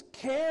Jesus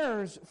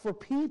cares for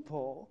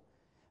people,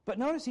 but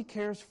notice he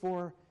cares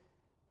for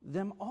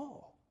them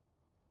all.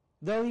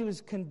 Though he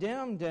was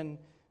condemned and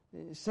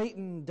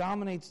Satan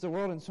dominates the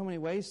world in so many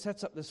ways,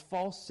 sets up this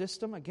false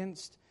system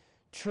against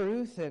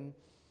truth, and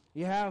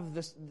you have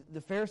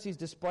the Pharisees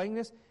displaying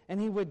this, and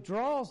he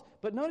withdraws.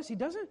 But notice he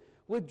doesn't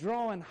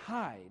withdraw and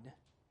hide.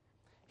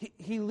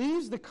 He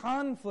leaves the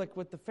conflict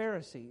with the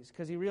Pharisees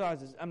because he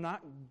realizes, I'm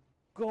not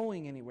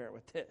going anywhere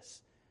with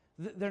this.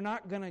 They're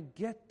not going to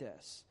get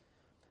this.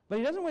 But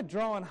he doesn't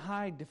withdraw and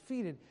hide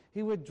defeated.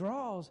 He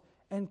withdraws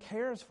and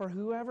cares for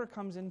whoever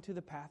comes into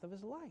the path of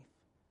his life.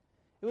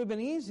 It would have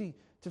been easy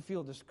to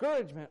feel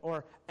discouragement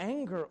or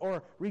anger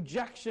or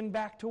rejection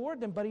back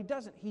toward them, but he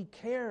doesn't. He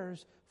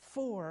cares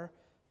for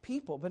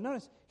people. But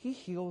notice, he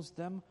heals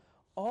them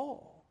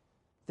all.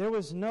 There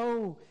was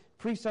no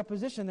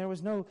presupposition. There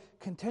was no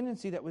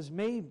contingency that was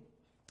made.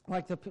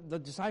 Like the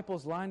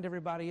disciples lined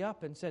everybody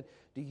up and said,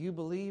 do you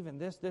believe in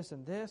this, this,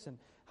 and this? And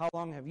how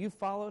long have you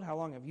followed? How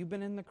long have you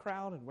been in the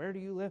crowd? And where do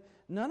you live?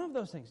 None of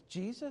those things.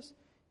 Jesus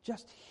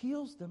just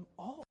heals them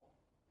all.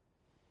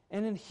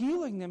 And in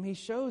healing them, he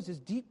shows his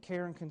deep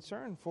care and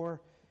concern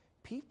for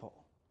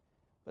people.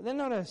 But then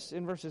notice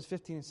in verses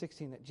 15 and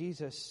 16 that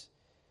Jesus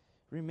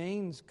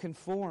remains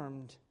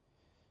conformed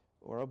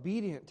or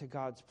obedient to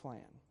God's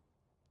plan.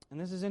 And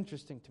this is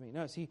interesting to me.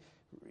 Notice he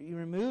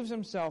removes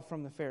himself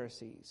from the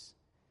Pharisees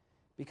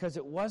because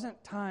it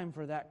wasn't time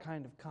for that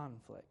kind of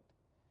conflict.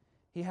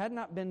 He had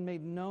not been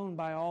made known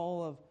by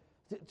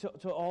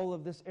to all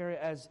of this area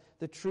as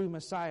the true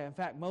Messiah. In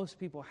fact, most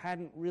people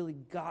hadn't really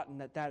gotten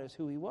that is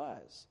who he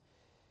was.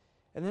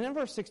 And then in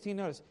verse 16,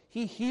 notice,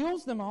 he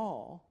heals them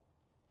all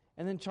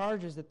and then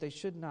charges that they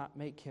should not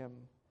make him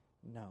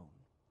known.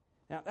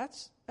 Now,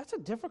 that's a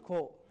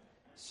difficult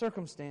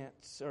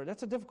circumstance, or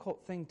that's a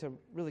difficult thing to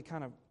really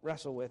kind of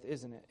wrestle with,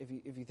 isn't it,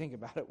 if you think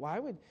about it? Why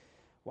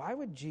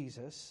would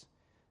Jesus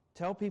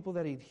tell people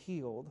that he'd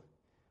healed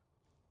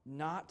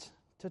not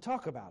to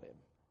talk about him,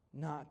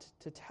 not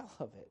to tell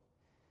of it?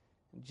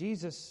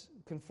 Jesus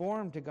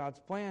conformed to God's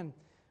plan,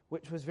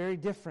 which was very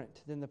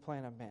different than the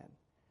plan of man.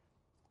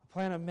 The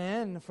plan of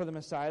men for the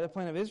Messiah, the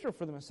plan of Israel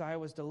for the Messiah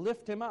was to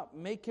lift him up,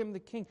 make him the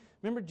king.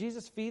 Remember,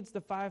 Jesus feeds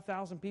the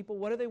 5,000 people.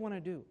 What do they want to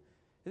do?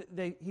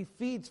 He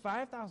feeds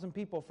 5,000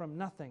 people from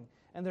nothing,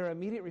 and their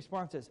immediate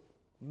response is,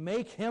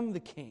 make him the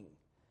king.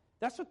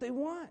 That's what they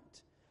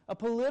want. A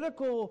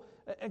political,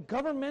 a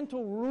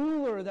governmental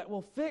ruler that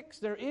will fix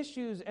their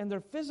issues and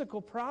their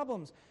physical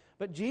problems.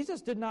 But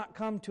Jesus did not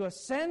come to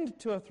ascend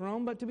to a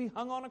throne, but to be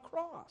hung on a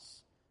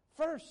cross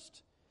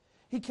first.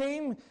 He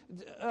came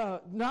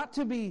not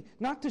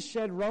to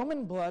shed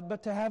Roman blood,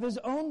 but to have his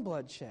own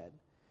blood shed.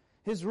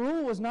 His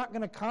rule was not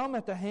going to come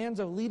at the hands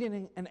of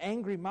leading an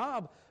angry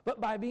mob,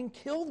 but by being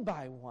killed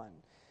by one.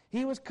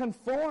 He was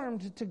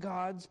conformed to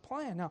God's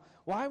plan. Now,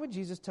 why would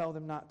Jesus tell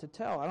them not to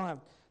tell? I don't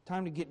have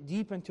time to get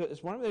deep into it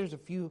this morning. There's a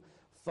few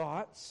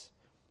thoughts.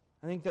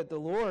 I think that the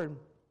Lord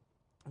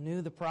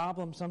knew the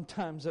problem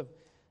sometimes of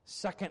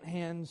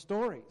secondhand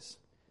stories.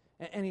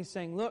 And he's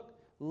saying, look,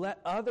 let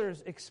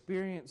others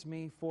experience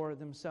me for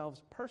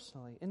themselves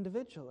personally,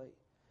 individually.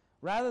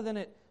 Rather than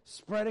it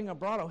spreading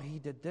abroad, oh, he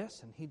did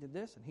this, and he did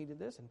this, and he did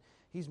this, and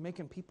he's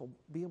making people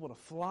be able to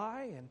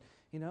fly, and,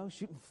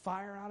 shooting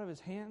fire out of his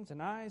hands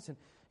and eyes,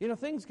 and,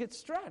 things get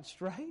stretched,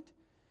 right?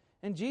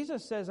 And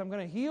Jesus says, I'm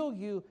going to heal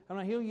you. I'm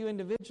going to heal you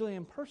individually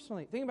and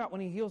personally. Think about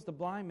when he heals the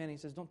blind man. He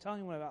says, don't tell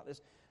anyone about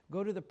this.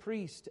 Go to the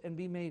priest and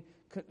be made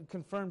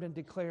confirmed and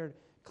declared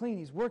clean.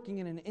 He's working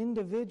in an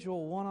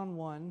individual,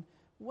 one-on-one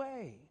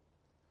way.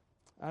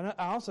 I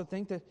also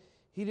think that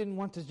he didn't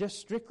want to just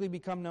strictly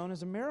become known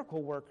as a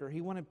miracle worker.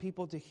 He wanted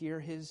people to hear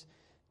his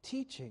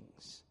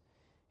teachings.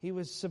 He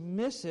was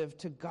submissive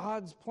to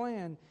God's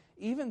plan,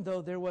 even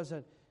though there was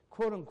a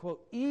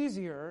quote-unquote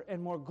easier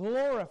and more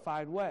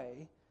glorified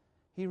way.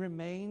 He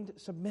remained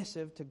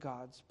submissive to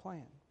God's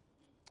plan,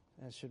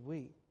 as should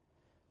we.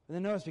 And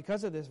then notice,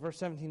 because of this, verse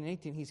 17 and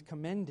 18, he's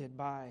commended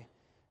by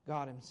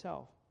God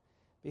himself.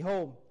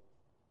 Behold,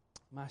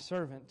 my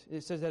servant.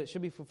 It says that it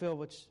should be fulfilled,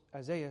 which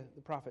Isaiah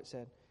the prophet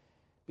said.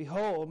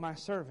 Behold, my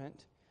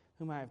servant,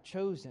 whom I have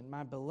chosen,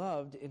 my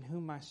beloved, in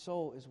whom my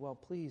soul is well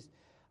pleased.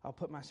 I'll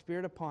put my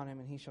spirit upon him,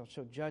 and he shall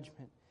show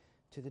judgment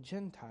to the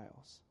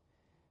Gentiles.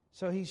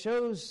 So he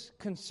shows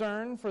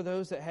concern for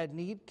those that had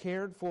need,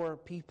 cared for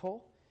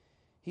people.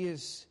 He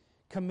is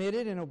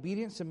committed and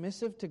obedient,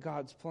 submissive to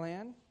God's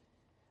plan.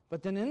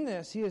 But then in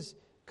this, he is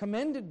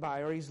commended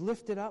by, or he's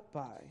lifted up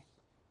by,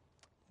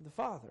 the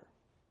Father.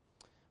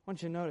 I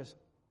want you to notice,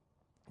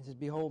 he says,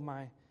 behold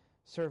my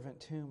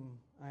servant whom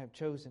I have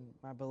chosen,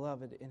 my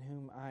beloved, in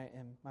whom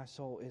my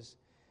soul is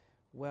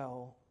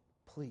well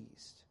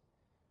pleased.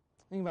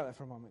 Think about that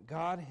for a moment.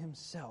 God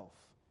himself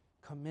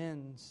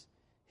commends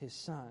his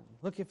Son.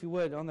 Look, if you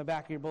would, on the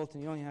back of your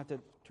bulletin. You don't even have to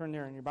turn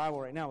there in your Bible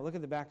right now. Look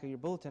at the back of your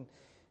bulletin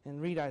and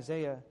read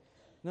Isaiah.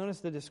 Notice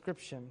the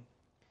description.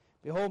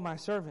 Behold my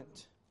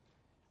servant,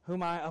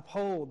 whom I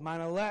uphold,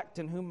 mine elect,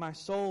 in whom my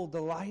soul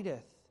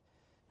delighteth.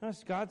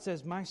 Notice God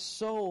says, my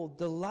soul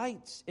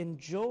delights,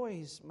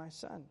 enjoys my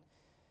Son.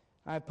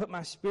 I have put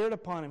my spirit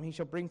upon him. He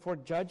shall bring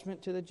forth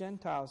judgment to the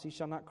Gentiles. He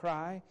shall not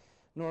cry,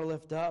 nor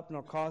lift up,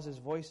 nor cause his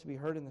voice to be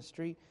heard in the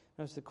street.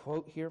 Notice the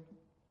quote here.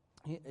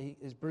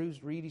 His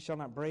bruised reed he shall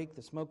not break.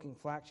 The smoking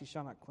flax he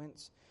shall not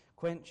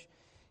quench.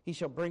 He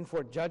shall bring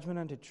forth judgment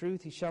unto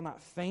truth. He shall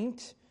not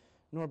faint,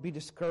 nor be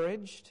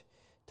discouraged,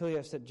 till he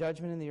have set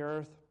judgment in the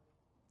earth,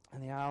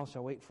 and the isles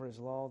shall wait for his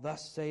law.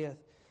 Thus saith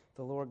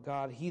the Lord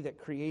God, he that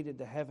created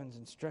the heavens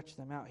and stretched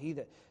them out, he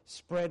that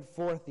spread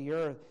forth the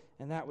earth,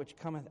 and that which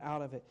cometh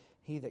out of it,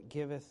 he that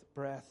giveth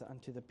breath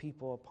unto the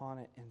people upon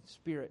it, and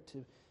spirit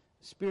to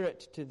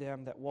Spirit to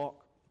them that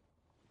walk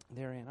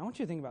therein. I want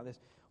you to think about this.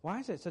 Why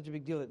is it such a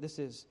big deal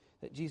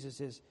that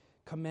Jesus is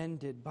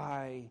commended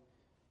by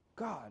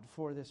God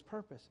for this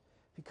purpose?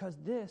 Because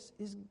this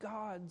is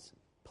God's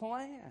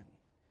plan.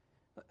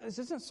 This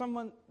isn't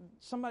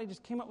somebody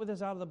just came up with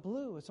this out of the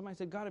blue. Somebody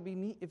said, God, it'd be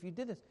neat if you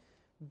did this.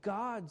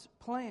 God's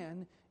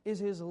plan is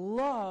His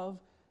love,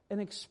 an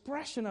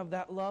expression of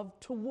that love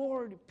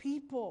toward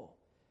people.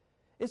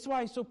 It's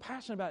why He's so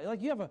passionate about it.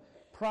 Like you have a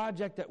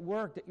project at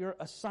work that you're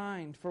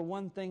assigned for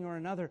one thing or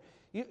another.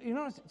 You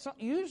notice,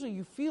 usually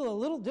you feel a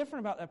little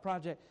different about that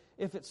project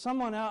if it's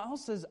someone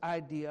else's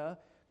idea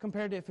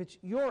compared to if it's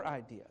your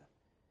idea.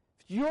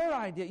 If it's your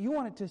idea, you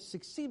want it to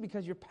succeed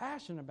because you're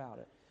passionate about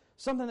it.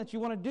 Something that you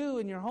want to do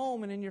in your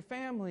home and in your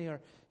family, or,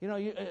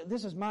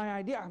 this is my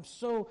idea. I'm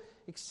so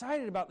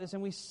excited about this.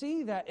 And we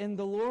see that in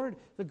the Lord,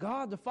 the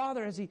God, the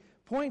Father, as He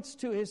points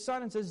to His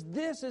Son and says,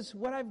 this is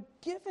what I've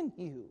given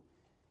you.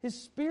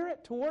 His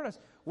Spirit toward us.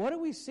 What do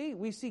we see?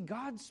 We see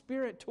God's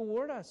Spirit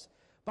toward us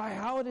by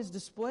how it is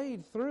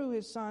displayed through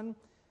His Son,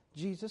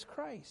 Jesus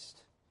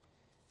Christ.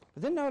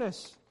 But then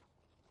notice,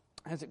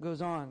 as it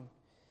goes on,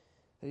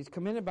 that He's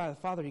commended by the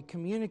Father. He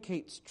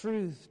communicates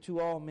truth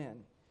to all men.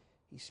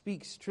 He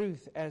speaks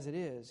truth as it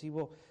is.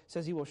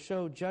 Says He will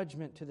show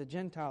judgment to the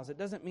Gentiles. It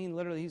doesn't mean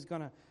literally He's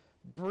going to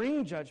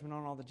bring judgment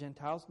on all the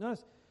Gentiles.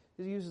 Notice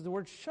He uses the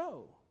word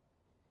show.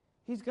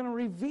 He's going to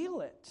reveal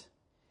it.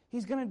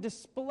 He's going to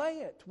display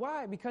it.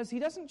 Why? Because He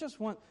doesn't just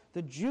want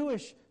the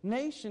Jewish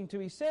nation to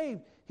be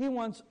saved. He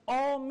wants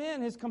all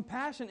men. His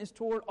compassion is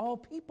toward all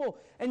people.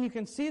 And you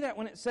can see that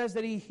when it says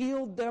that He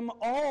healed them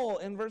all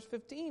in verse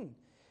 15.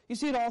 You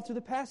see it all through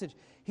the passage.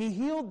 He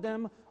healed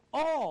them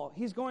all.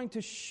 He's going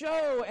to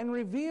show and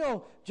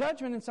reveal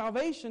judgment and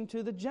salvation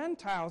to the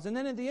Gentiles. And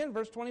then at the end,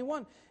 verse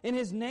 21, in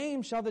His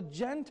name shall the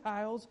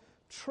Gentiles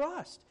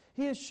trust.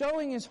 He is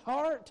showing His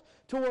heart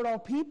toward all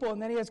people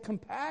and that He has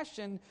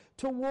compassion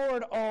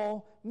toward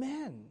all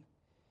men.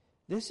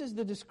 This is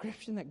the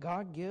description that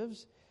God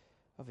gives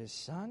of His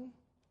Son.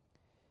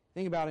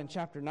 Think about in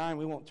chapter 9,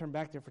 we won't turn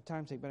back there for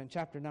time's sake, but in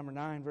chapter number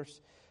 9, verse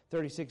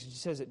 36, it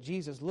says that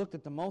Jesus looked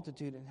at the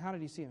multitude, and how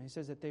did He see them? He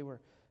says that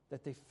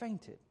they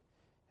fainted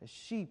as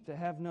sheep that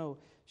have no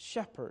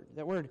shepherd.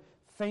 That word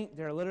faint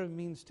there literally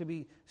means to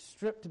be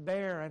stripped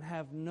bare and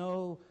have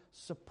no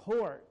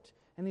support.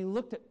 And He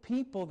looked at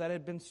people that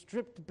had been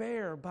stripped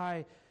bare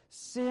by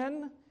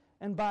sin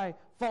and by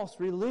false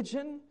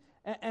religion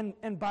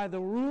and by the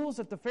rules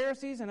that the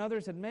Pharisees and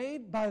others had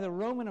made, by the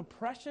Roman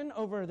oppression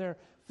over their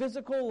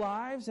physical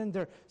lives and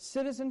their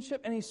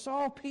citizenship. And He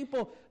saw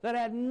people that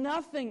had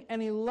nothing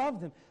and He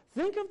loved them.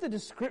 Think of the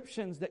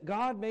descriptions that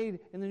God made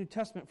in the New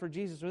Testament for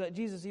Jesus, or that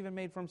Jesus even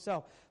made for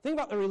Himself. Think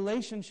about the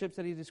relationships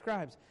that He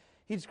describes.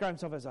 He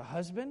describes Himself as a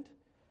husband,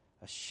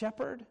 a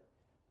shepherd,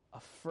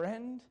 a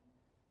friend,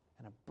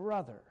 and a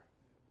brother.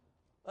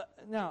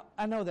 Now,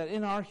 I know that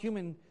in our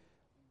human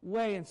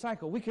way and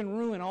cycle, we can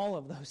ruin all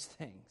of those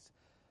things.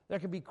 There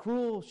can be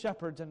cruel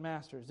shepherds and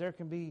masters. There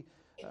can be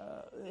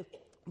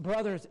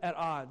brothers at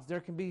odds. There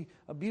can be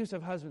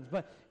abusive husbands.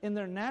 But in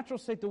their natural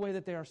state, the way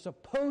that they are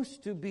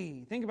supposed to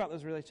be, think about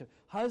those relationships.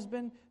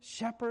 Husband,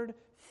 shepherd,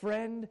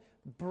 friend,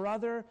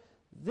 brother.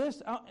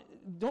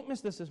 Don't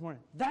miss this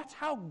morning. That's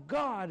how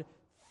God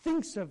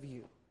thinks of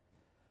you.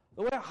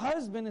 The way a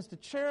husband is to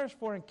cherish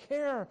for and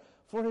care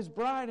for his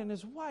bride and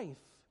his wife.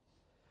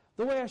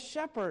 The way a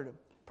shepherd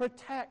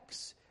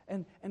protects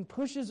and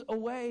pushes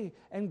away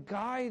and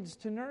guides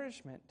to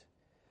nourishment.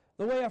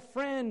 The way a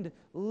friend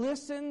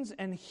listens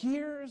and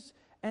hears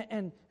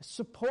and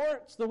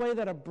supports. The way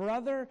that a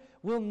brother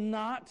will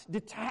not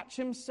detach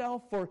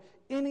himself for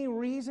any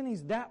reason.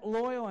 He's that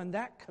loyal and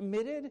that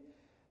committed.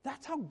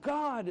 That's how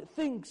God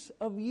thinks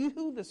of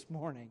you this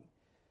morning.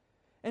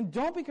 And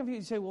don't be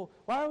confused. You say, well,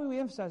 why do we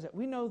emphasize that?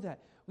 We know that.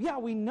 Yeah,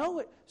 we know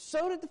it.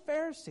 So did the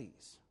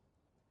Pharisees.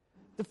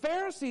 The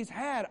Pharisees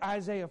had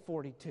Isaiah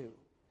 42.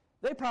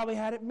 They probably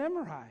had it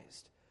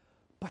memorized.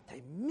 But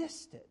they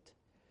missed it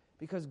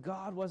because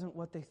God wasn't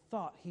what they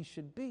thought He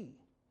should be.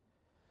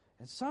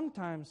 And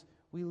sometimes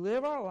we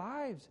live our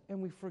lives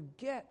and we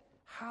forget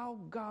how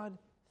God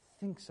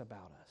thinks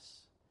about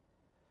us.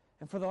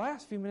 And for the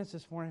last few minutes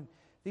this morning,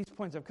 these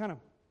points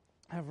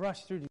I've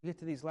rushed through to get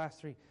to these last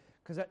three,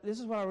 because this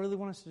is what I really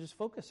want us to just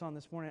focus on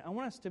this morning. I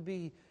want us to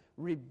be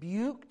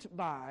rebuked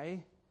by,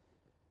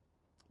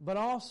 but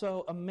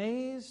also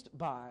amazed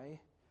by,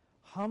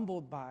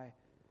 humbled by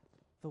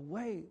the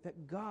way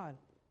that God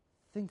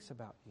thinks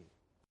about you.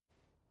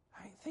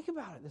 I mean, think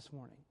about it this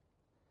morning.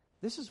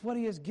 This is what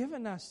He has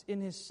given us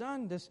in His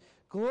Son, this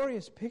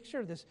glorious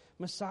picture, this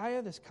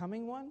Messiah, this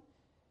coming one.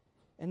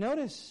 And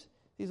notice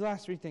these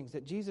last three things,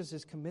 that Jesus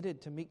is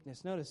committed to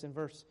meekness. Notice in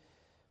verse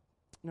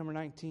number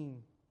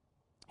 19,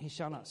 He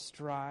shall not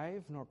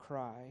strive nor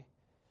cry,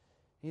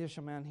 neither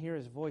shall man hear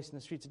His voice in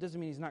the streets. It doesn't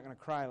mean He's not going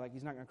to cry, like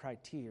He's not going to cry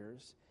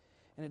tears.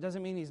 And it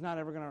doesn't mean He's not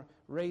ever going to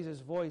raise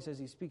His voice as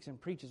He speaks and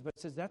preaches, but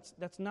it says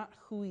that's not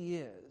who He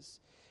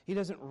is. He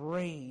doesn't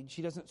rage.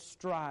 He doesn't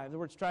strive. The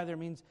word strive there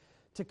means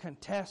to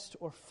contest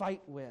or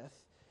fight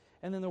with.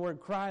 and then the word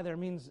cry there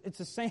means it's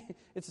the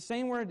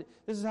same word.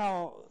 This is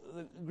how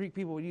the Greek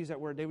people would use that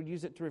word. They would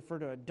use it to refer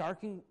to a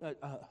barking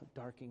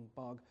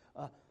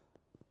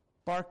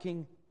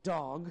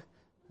dog.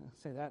 I'll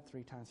say that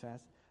 3 times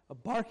fast. A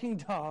barking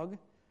dog,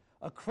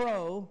 a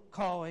crow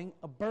cawing,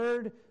 a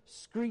bird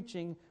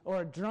screeching,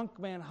 or a drunk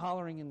man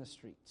hollering in the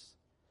streets.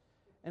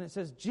 And it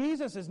says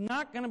Jesus is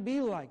not going to be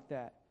like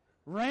that,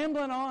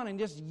 rambling on and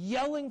just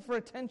yelling for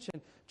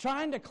attention,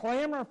 trying to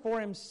clamor for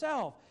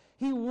himself.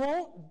 He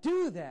won't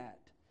do that.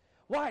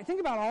 Why? Think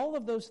about all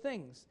of those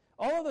things.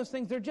 All of those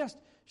things, they're just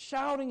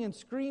shouting and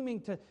screaming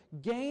to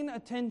gain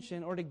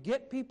attention or to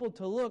get people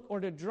to look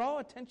or to draw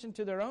attention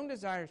to their own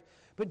desires.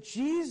 But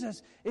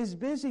Jesus is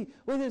busy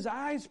with his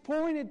eyes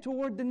pointed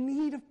toward the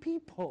need of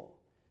people.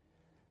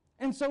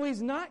 And so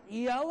he's not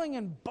yelling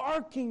and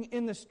barking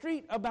in the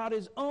street about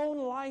his own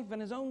life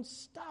and his own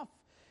stuff.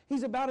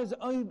 He's about his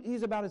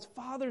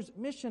Father's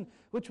mission,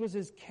 which was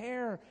his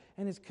care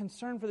and his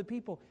concern for the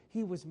people.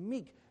 He was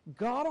meek,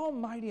 God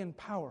Almighty and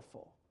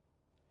powerful,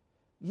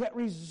 yet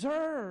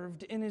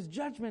reserved in his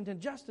judgment and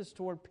justice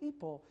toward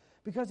people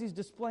because he's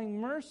displaying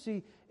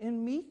mercy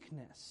in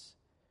meekness.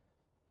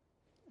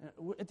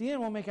 At the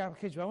end, we'll make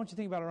application, but I want you to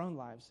think about our own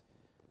lives.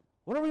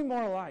 What are we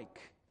more like?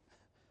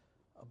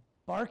 A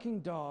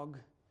barking dog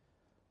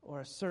or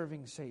a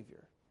serving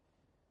Savior?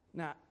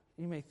 Now,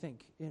 you may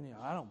think,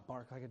 I don't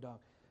bark like a dog.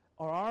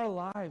 Are our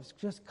lives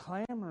just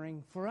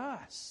clamoring for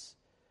us?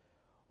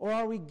 Or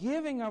are we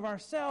giving of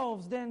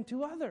ourselves then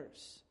to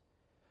others?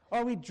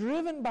 Are we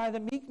driven by the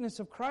meekness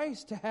of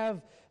Christ to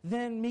have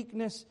then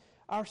meekness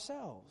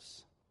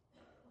ourselves?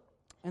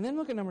 And then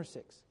look at number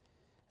 6.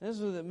 This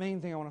is the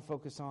main thing I want to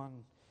focus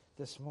on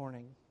this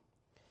morning.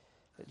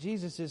 That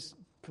Jesus is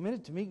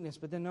committed to meekness,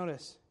 but then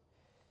notice,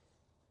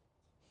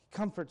 he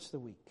comforts the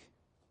weak.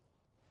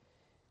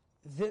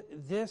 If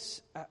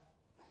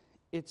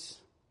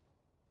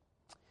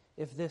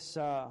this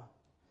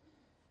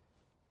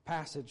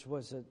passage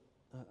was a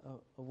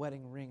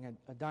wedding ring,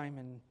 a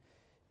diamond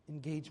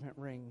engagement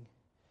ring,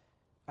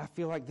 I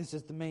feel like this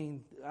is the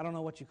main, I don't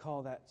know what you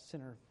call that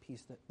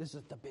centerpiece, this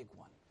is the big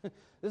one.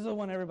 This is the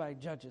one everybody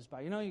judges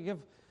by. You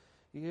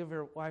give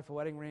your wife a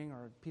wedding ring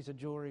or a piece of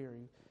jewelry, or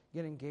you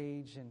get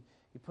engaged and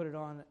you put it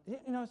on.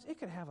 It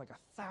could have like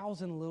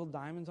 1,000 little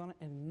diamonds on it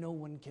and no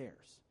one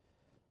cares.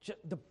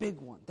 The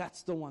big one,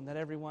 that's the one that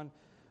everyone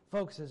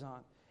focuses on.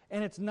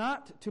 And it's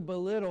not to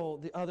belittle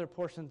the other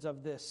portions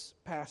of this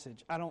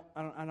passage. I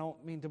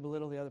don't mean to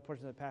belittle the other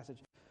portions of the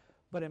passage.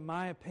 But in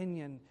my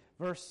opinion,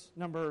 verse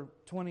number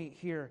 20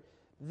 here,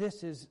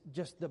 this is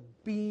just the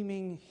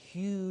beaming,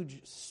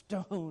 huge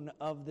stone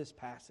of this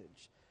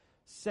passage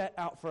set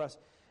out for us.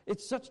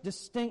 It's such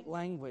distinct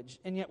language,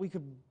 and yet we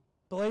could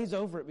blaze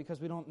over it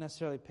because we don't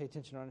necessarily pay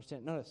attention or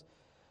understand it. Notice,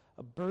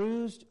 a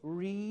bruised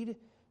reed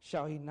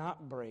shall he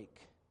not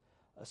break,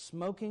 a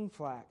smoking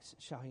flax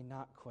shall he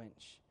not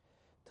quench,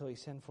 till he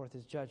send forth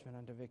his judgment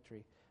unto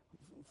victory.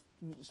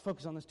 Just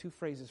focus on those 2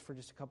 phrases for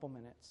just a couple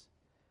minutes.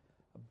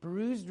 A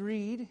bruised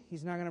reed,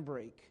 he's not going to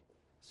break.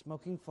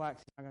 Smoking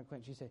flax, he's not going to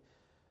quench. You say,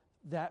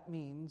 that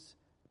means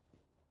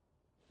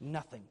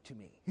nothing to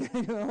me.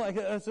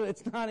 So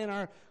it's not in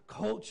our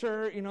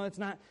culture. It's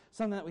not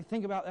something that we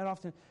think about that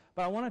often.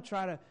 But I want to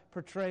try to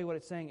portray what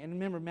it's saying. And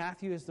remember,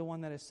 Matthew is the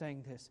one that is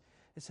saying this.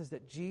 It says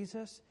that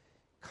Jesus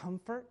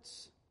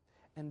comforts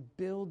and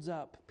builds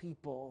up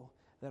people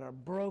that are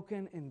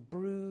broken and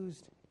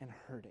bruised and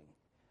hurting.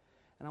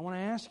 And I want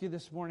to ask you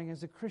this morning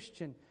as a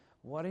Christian,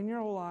 what in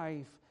your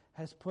life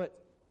has put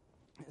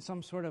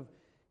some sort of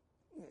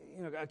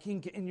a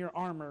kink in your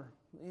armor?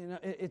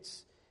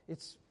 It's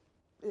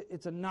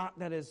a knot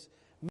that has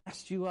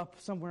messed you up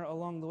somewhere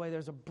along the way.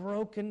 There's a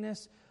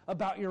brokenness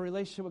about your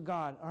relationship with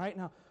God. All right,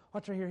 now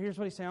watch right here. Here's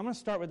what he's saying. I'm going to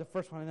start with the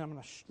first one, and then I'm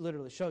going to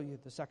literally show you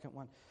the second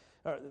one,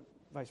 or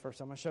vice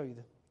versa. I'm going to show you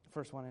the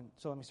first one, and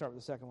so let me start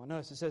with the second one.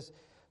 Notice it says,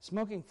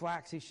 "Smoking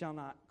flax he shall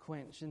not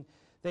quench." And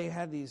they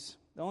had these.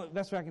 The only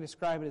best way I can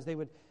describe it is they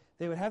would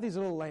have these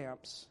little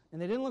lamps,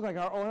 and they didn't look like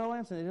our oil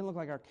lamps, and they didn't look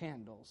like our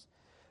candles.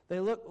 They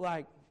looked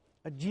like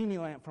a genie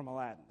lamp from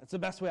Aladdin. That's the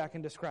best way I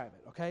can describe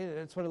it, okay?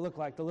 That's what it looked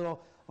like. The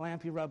little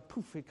lamp you rub,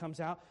 poof, it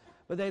comes out.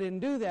 But they didn't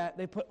do that.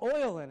 They put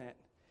oil in it.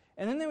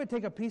 And then they would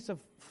take a piece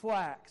of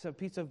flax, a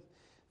piece of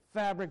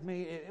fabric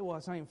made,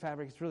 it's not even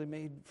fabric, it's really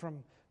made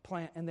from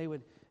plant, and they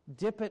would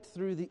dip it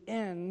through the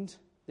end,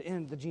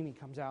 the genie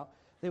comes out.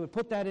 They would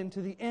put that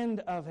into the end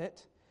of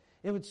it.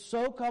 It would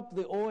soak up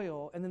the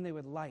oil, and then they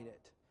would light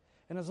it.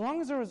 And as long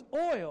as there was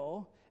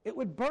oil, it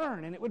would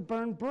burn, and it would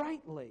burn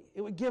brightly.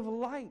 It would give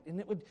light, and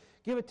it would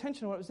give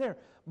attention to what was there.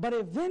 But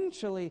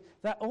eventually,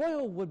 that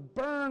oil would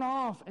burn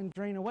off and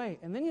drain away.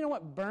 And then you know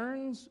what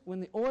burns when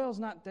the oil's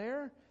not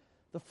there?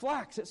 The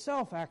flax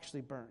itself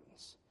actually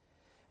burns.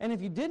 And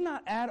if you did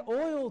not add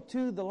oil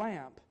to the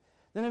lamp,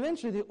 then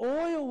eventually the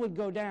oil would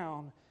go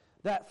down,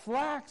 that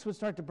flax would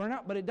start to burn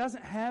out, but it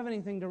doesn't have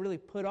anything to really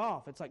put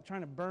off. It's like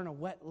trying to burn a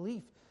wet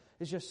leaf.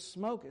 It's just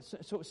smoke, so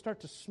it would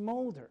start to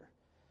smolder.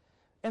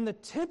 And the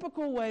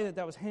typical way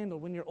that was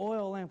handled when your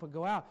oil lamp would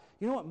go out,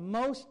 you know what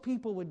most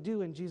people would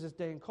do in Jesus'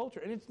 day and culture?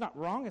 And it's not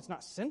wrong, it's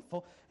not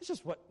sinful, it's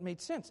just what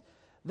made sense.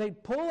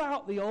 They'd pull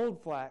out the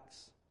old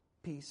flax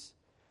piece,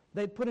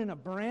 they'd put in a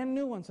brand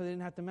new one so they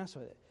didn't have to mess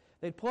with it.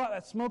 They'd pull out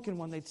that smoking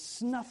one, they'd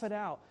snuff it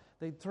out,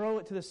 they'd throw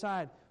it to the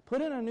side,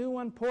 put in a new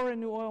one, pour in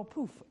new oil,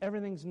 poof,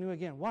 everything's new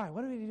again. Why?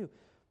 What do we do?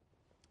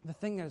 The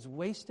thing that is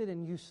wasted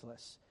and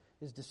useless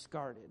is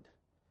discarded.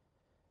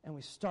 And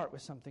we start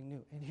with something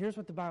new. And here's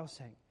what the Bible's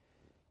saying.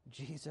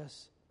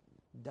 Jesus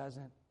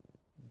doesn't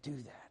do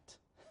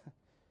that.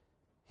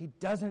 He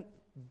doesn't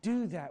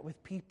do that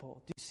with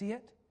people. Do you see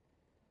it?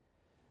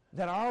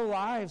 That our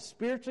lives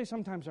spiritually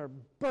sometimes are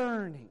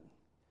burning.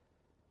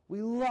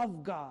 We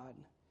love God.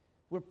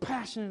 We're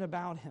passionate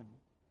about Him.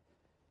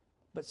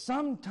 But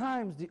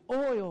sometimes the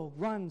oil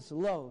runs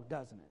low,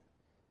 doesn't it?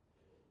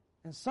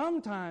 And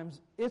sometimes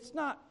it's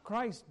not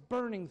Christ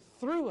burning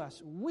through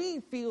us. We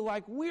feel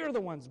like we're the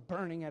ones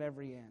burning at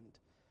every end.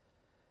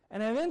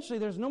 And eventually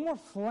there's no more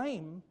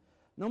flame,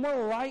 no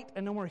more light,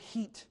 and no more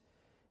heat.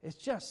 It's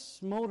just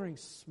smoldering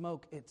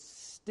smoke. It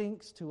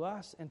stinks to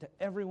us and to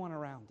everyone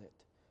around it.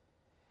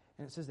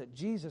 And it says that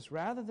Jesus,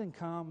 rather than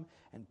come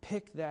and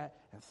pick that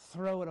and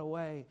throw it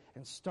away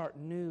and start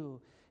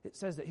new, it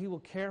says that He will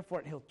care for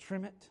it and He'll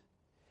trim it.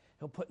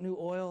 He'll put new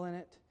oil in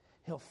it.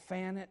 He'll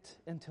fan it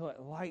until it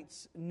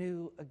lights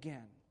new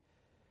again.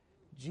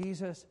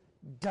 Jesus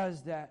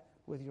does that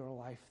with your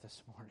life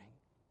this morning.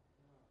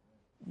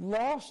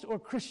 Lost or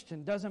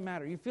Christian, doesn't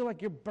matter. You feel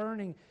like you're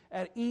burning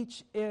at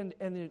each end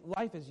and your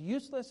life is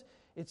useless.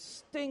 It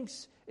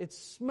stinks. It's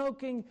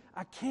smoking.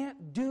 I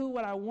can't do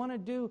what I want to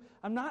do.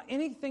 I'm not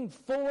anything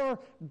for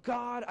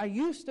God. I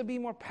used to be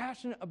more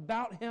passionate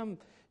about Him.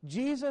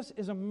 Jesus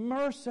is a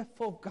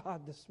merciful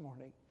God this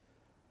morning.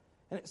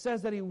 And it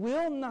says that He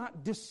will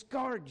not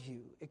discard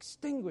you,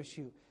 extinguish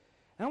you.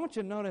 And I want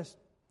you to notice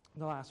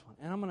the last one.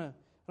 And I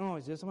don't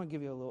always do this. I'm going to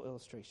give you a little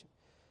illustration.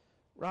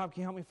 Rob,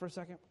 can you help me for a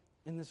second?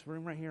 In this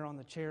room right here on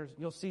the chairs,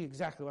 you'll see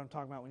exactly what I'm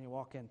talking about when you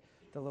walk in,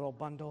 the little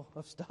bundle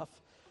of stuff.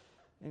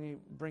 And you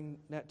bring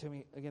that to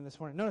me again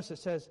this morning. Notice it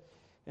says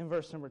in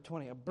verse number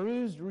 20, a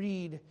bruised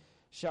reed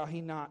shall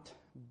He not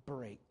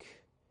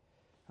break.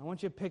 I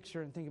want you to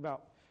picture and think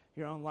about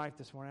your own life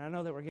this morning. I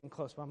know that we're getting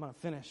close, but I'm going to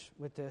finish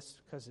with this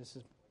because this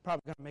is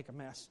probably going to make a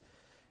mess.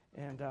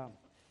 And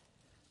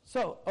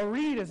so a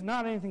reed is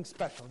not anything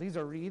special. These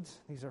are reeds.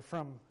 These are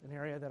from an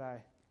area that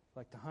I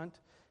like to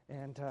hunt.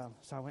 And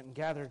so I went and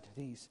gathered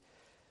these.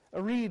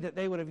 A reed that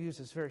they would have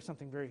used is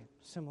something very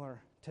similar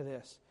to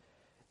this.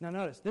 Now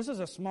notice, this is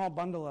a small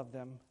bundle of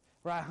them.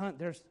 Where I hunt,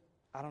 there's,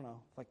 I don't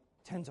know, like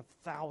tens of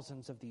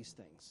thousands of these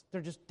things.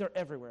 They're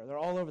everywhere. They're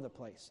all over the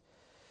place.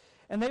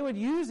 And they would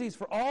use these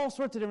for all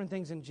sorts of different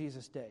things in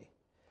Jesus' day.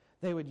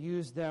 They would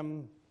use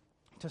them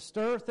to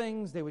stir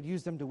things. They would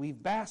use them to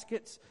weave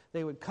baskets.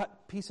 They would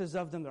cut pieces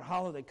of them. They're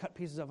hollow. They'd cut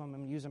pieces of them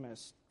and use them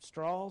as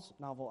straws.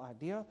 Novel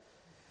idea.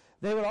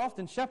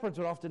 Shepherds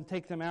would often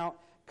take them out,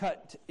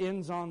 cut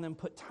ends on them,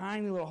 put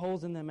tiny little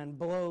holes in them, and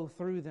blow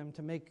through them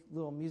to make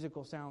little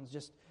musical sounds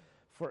just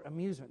for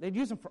amusement. They'd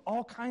use them for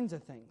all kinds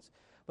of things.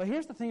 But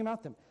here's the thing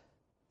about them.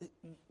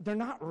 They're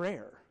not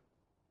rare.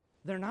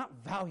 They're not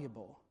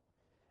valuable.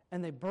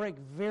 And they break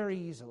very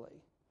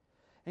easily.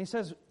 And He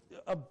says,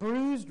 a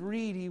bruised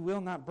reed He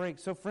will not break.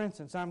 So, for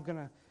instance, I'm going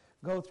to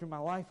go through my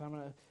life. I'm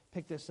going to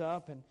pick this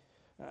up and,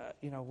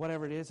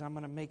 whatever it is, I'm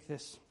going to make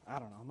this, I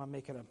don't know, I'm going to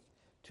make it a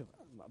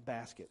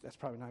basket. That's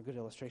probably not a good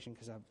illustration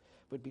because I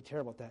would be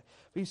terrible at that.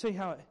 But you see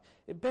how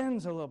it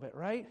bends a little bit,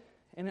 right?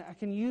 And I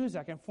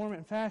can form it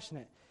and fashion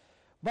it.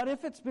 But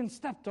if it's been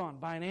stepped on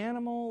by an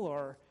animal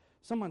or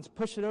someone's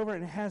pushed it over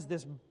and it has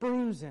this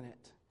bruise in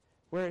it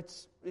where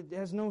it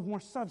has no more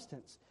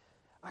substance,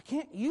 I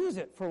can't use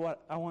it for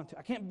what I want to.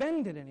 I can't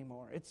bend it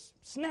anymore. It's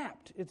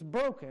snapped. It's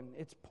broken.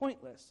 It's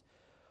pointless.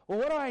 Well,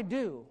 what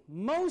do?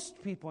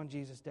 Most people in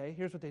Jesus' day,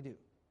 here's what they do.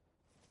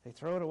 They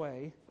throw it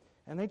away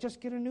and they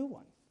just get a new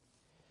one.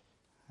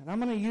 And I'm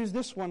going to use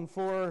this one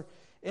for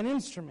an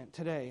instrument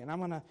today. And I'm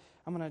going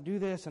to do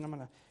this, and I'm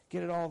going to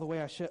get it all the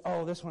way I should.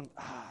 Oh, this one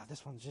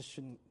just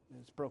shouldn't.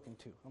 It's broken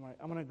too.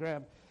 I'm going to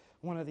grab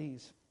one of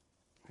these.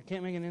 I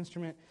can't make an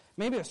instrument.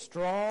 Maybe a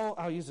straw.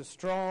 I'll use a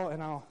straw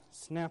and I'll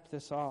snap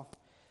this off.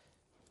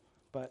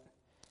 But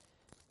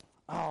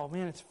oh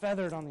man, it's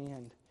feathered on the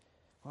end.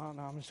 Well,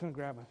 no, I'm just going to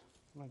grab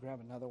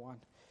another one,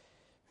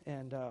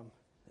 and I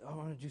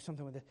want to do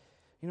something with it.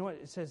 You know what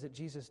it says that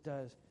Jesus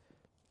does?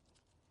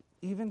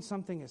 Even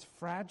something as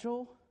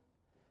fragile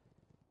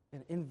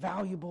and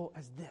invaluable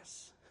as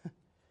this,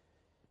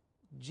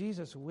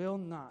 Jesus will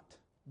not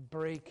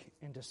break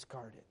and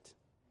discard it,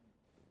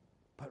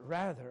 but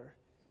rather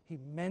He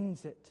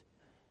mends it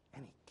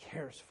and He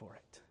cares for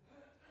it.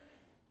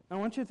 I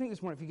want you to think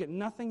this morning, if you get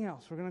nothing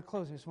else, we're going to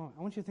close in this moment.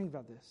 I want you to think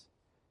about this.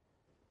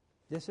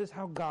 This is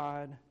how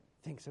God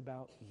thinks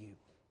about you.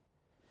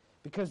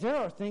 Because there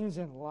are things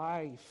in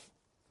life,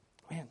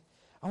 man,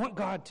 I want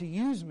God to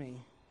use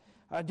me.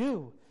 I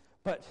do.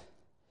 But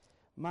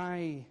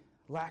my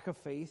lack of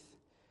faith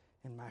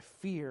and my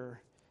fear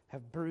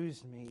have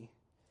bruised me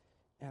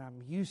and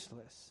I'm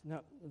useless.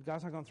 No,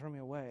 God's not going to throw me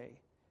away.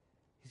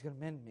 He's going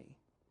to mend me.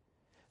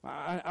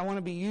 I want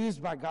to be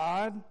used by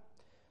God,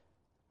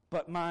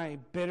 but my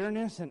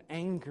bitterness and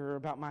anger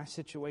about my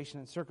situation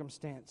and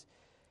circumstance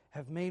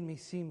have made me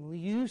seem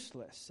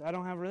useless. I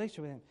don't have a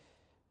relationship with Him.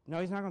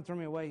 No, He's not going to throw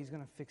me away. He's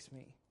going to fix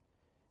me,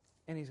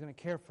 and He's going to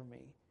care for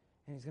me,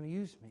 and He's going to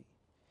use me.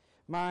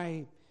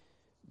 My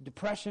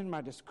depression,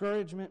 my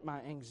discouragement, my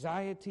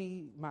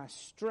anxiety, my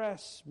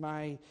stress,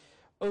 my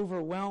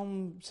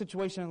overwhelmed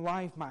situation in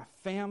life, my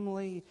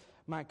family,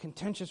 my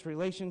contentious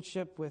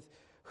relationship with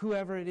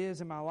whoever it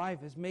is in my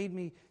life has made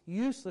me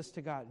useless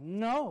to God.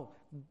 No,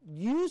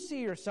 you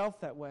see yourself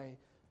that way.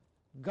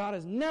 God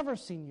has never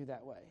seen you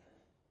that way.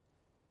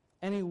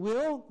 And He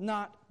will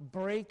not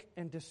break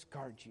and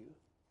discard you.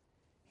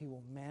 He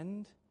will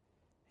mend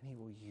and He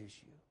will use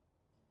you.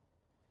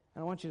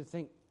 And I want you to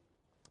think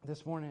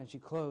this morning as you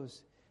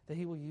close that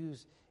He will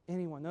use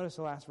anyone. Notice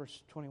the last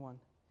verse 21.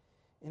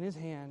 In His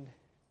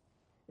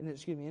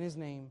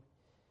name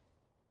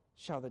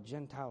shall the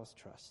Gentiles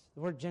trust.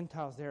 The word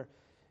Gentiles there,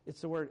 it's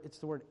the word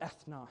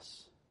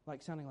ethnos,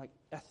 sounding like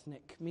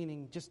ethnic,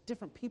 meaning just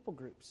different people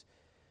groups,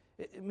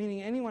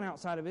 meaning anyone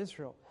outside of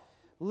Israel.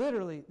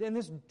 Literally, and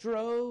this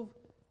drove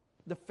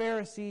the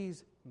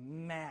Pharisees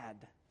mad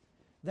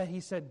that He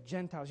said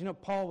Gentiles. You know,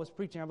 Paul was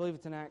preaching, I believe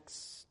it's in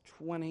Acts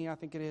 20, I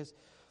think it is,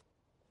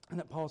 and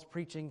that Paul's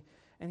preaching,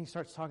 and he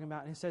starts talking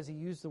about, and he says he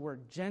used the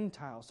word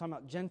Gentiles, talking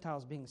about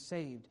Gentiles being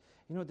saved.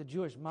 You know what the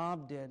Jewish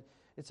mob did?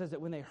 It says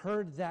that when they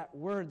heard that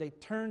word, they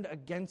turned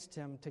against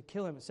him to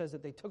kill him. It says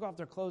that they took off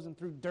their clothes and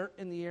threw dirt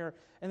in the air,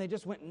 and they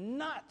just went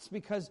nuts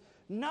because,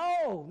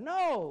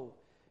 no,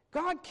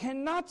 God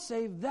cannot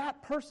save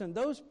that person,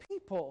 those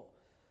people.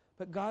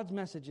 But God's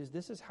message is,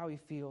 this is how He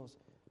feels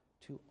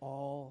to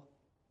all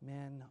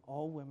men,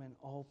 all women,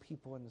 all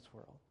people in this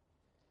world.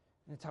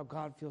 And it's how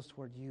God feels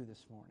toward you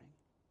this morning.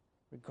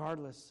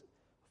 Regardless of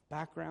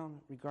background,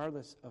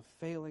 regardless of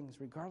failings,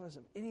 regardless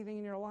of anything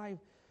in your life,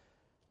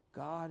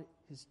 God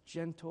is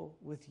gentle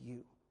with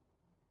you,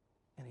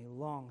 and He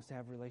longs to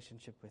have a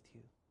relationship with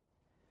you.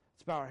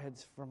 Let's bow our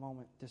heads for a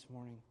moment this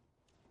morning.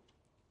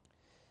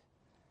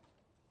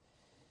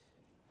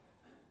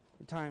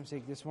 For time's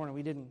sake, this morning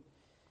we didn't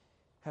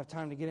have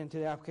time to get into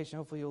the application.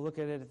 Hopefully you'll look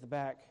at it at the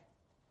back.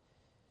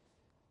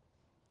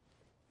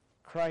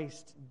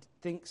 Christ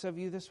thinks of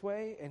you this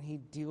way, and He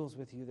deals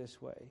with you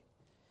this way.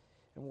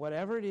 And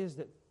whatever it is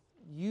that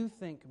you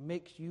think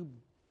makes you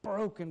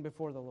broken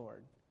before the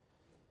Lord,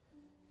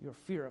 your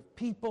fear of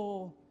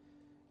people,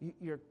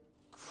 your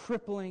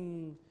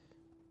crippling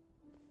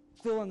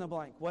fill in the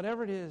blank,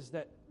 whatever it is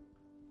that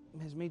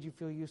has made you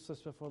feel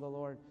useless before the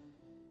Lord,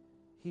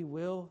 He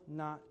will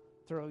not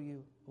throw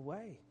you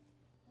away.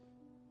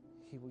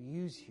 He will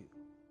use you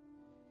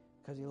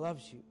because He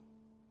loves you.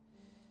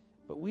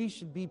 But we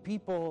should be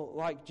people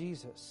like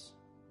Jesus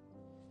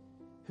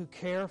who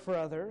care for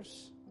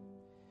others,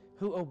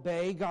 who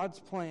obey God's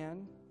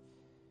plan,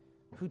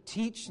 who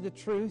teach the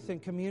truth and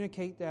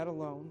communicate that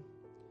alone,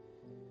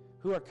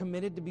 who are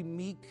committed to be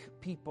meek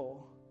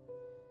people,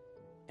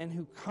 and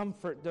who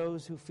comfort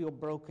those who feel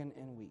broken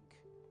and weak.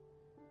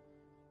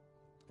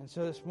 And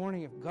so this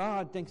morning, if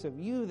God thinks of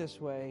you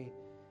this way,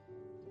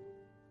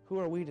 who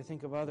are we to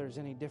think of others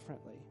any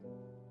differently?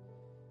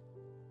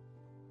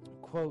 A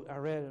quote I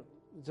read,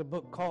 it's a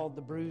book called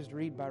The Bruised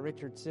Reed by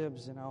Richard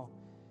Sibbes, and I'll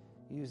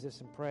use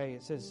this and pray.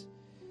 It says,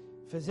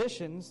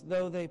 physicians,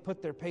 though they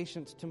put their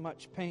patients to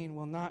much pain,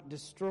 will not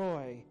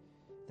destroy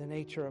the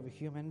nature of a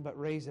human, but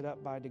raise it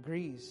up by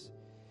degrees.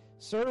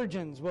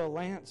 Surgeons will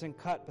lance and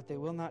cut, but they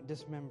will not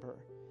dismember.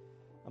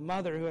 A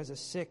mother who has a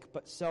sick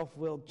but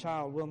self-willed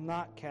child will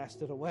not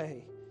cast it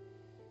away.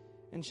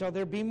 And shall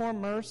there be more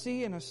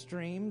mercy in a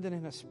stream than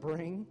in a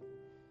spring?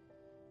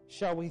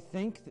 Shall we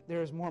think that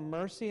there is more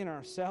mercy in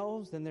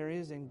ourselves than there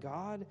is in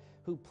God,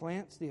 who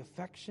plants the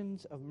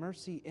affections of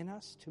mercy in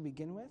us to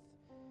begin with?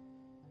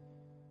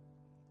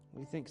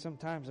 We think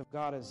sometimes of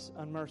God as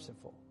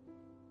unmerciful,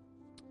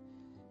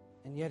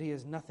 and yet He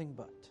is nothing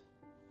but.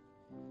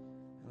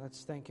 And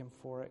let's thank Him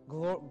for it.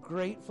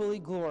 Gratefully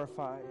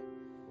glorify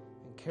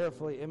and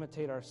carefully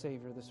imitate our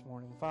Savior this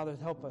morning. Father,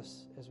 help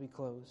us as we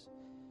close.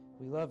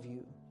 We love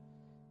You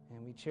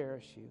and we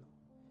cherish You.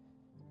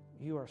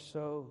 You are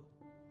so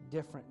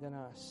different than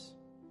us.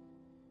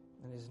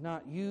 And it is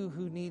not You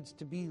who needs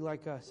to be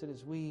like us. It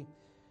is we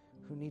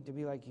who need to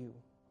be like You.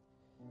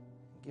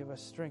 Give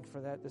us strength for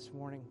that this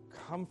morning.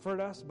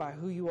 Comfort us by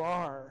who You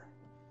are.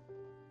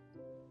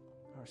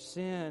 Our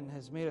sin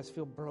has made us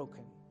feel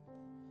broken.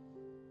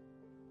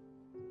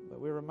 But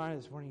we're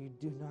reminded this morning, You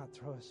do not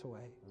throw us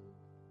away.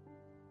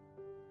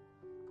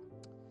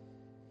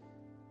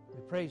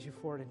 We praise You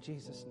for it in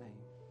Jesus'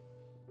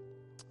 name.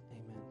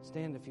 Amen.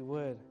 Stand if you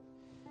would.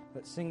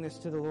 Let's sing this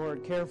to the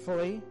Lord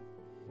carefully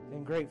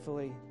and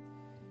gratefully,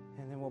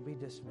 and then we'll be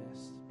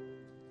dismissed.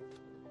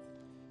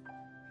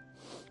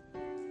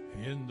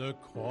 In the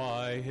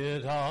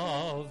quiet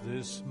of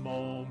this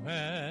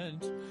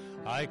moment,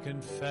 I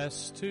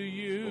confess to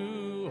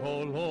You, O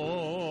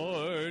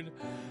Lord,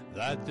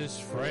 that this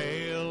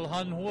frail,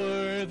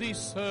 unworthy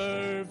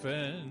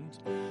servant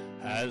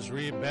has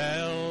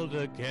rebelled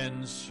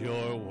against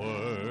your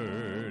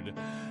word.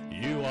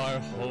 You are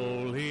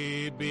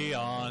holy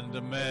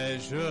beyond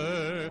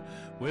measure,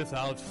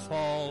 without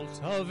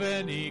fault of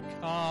any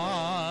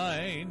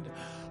kind.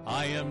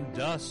 I am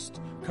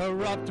dust,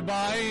 corrupt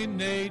by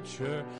nature,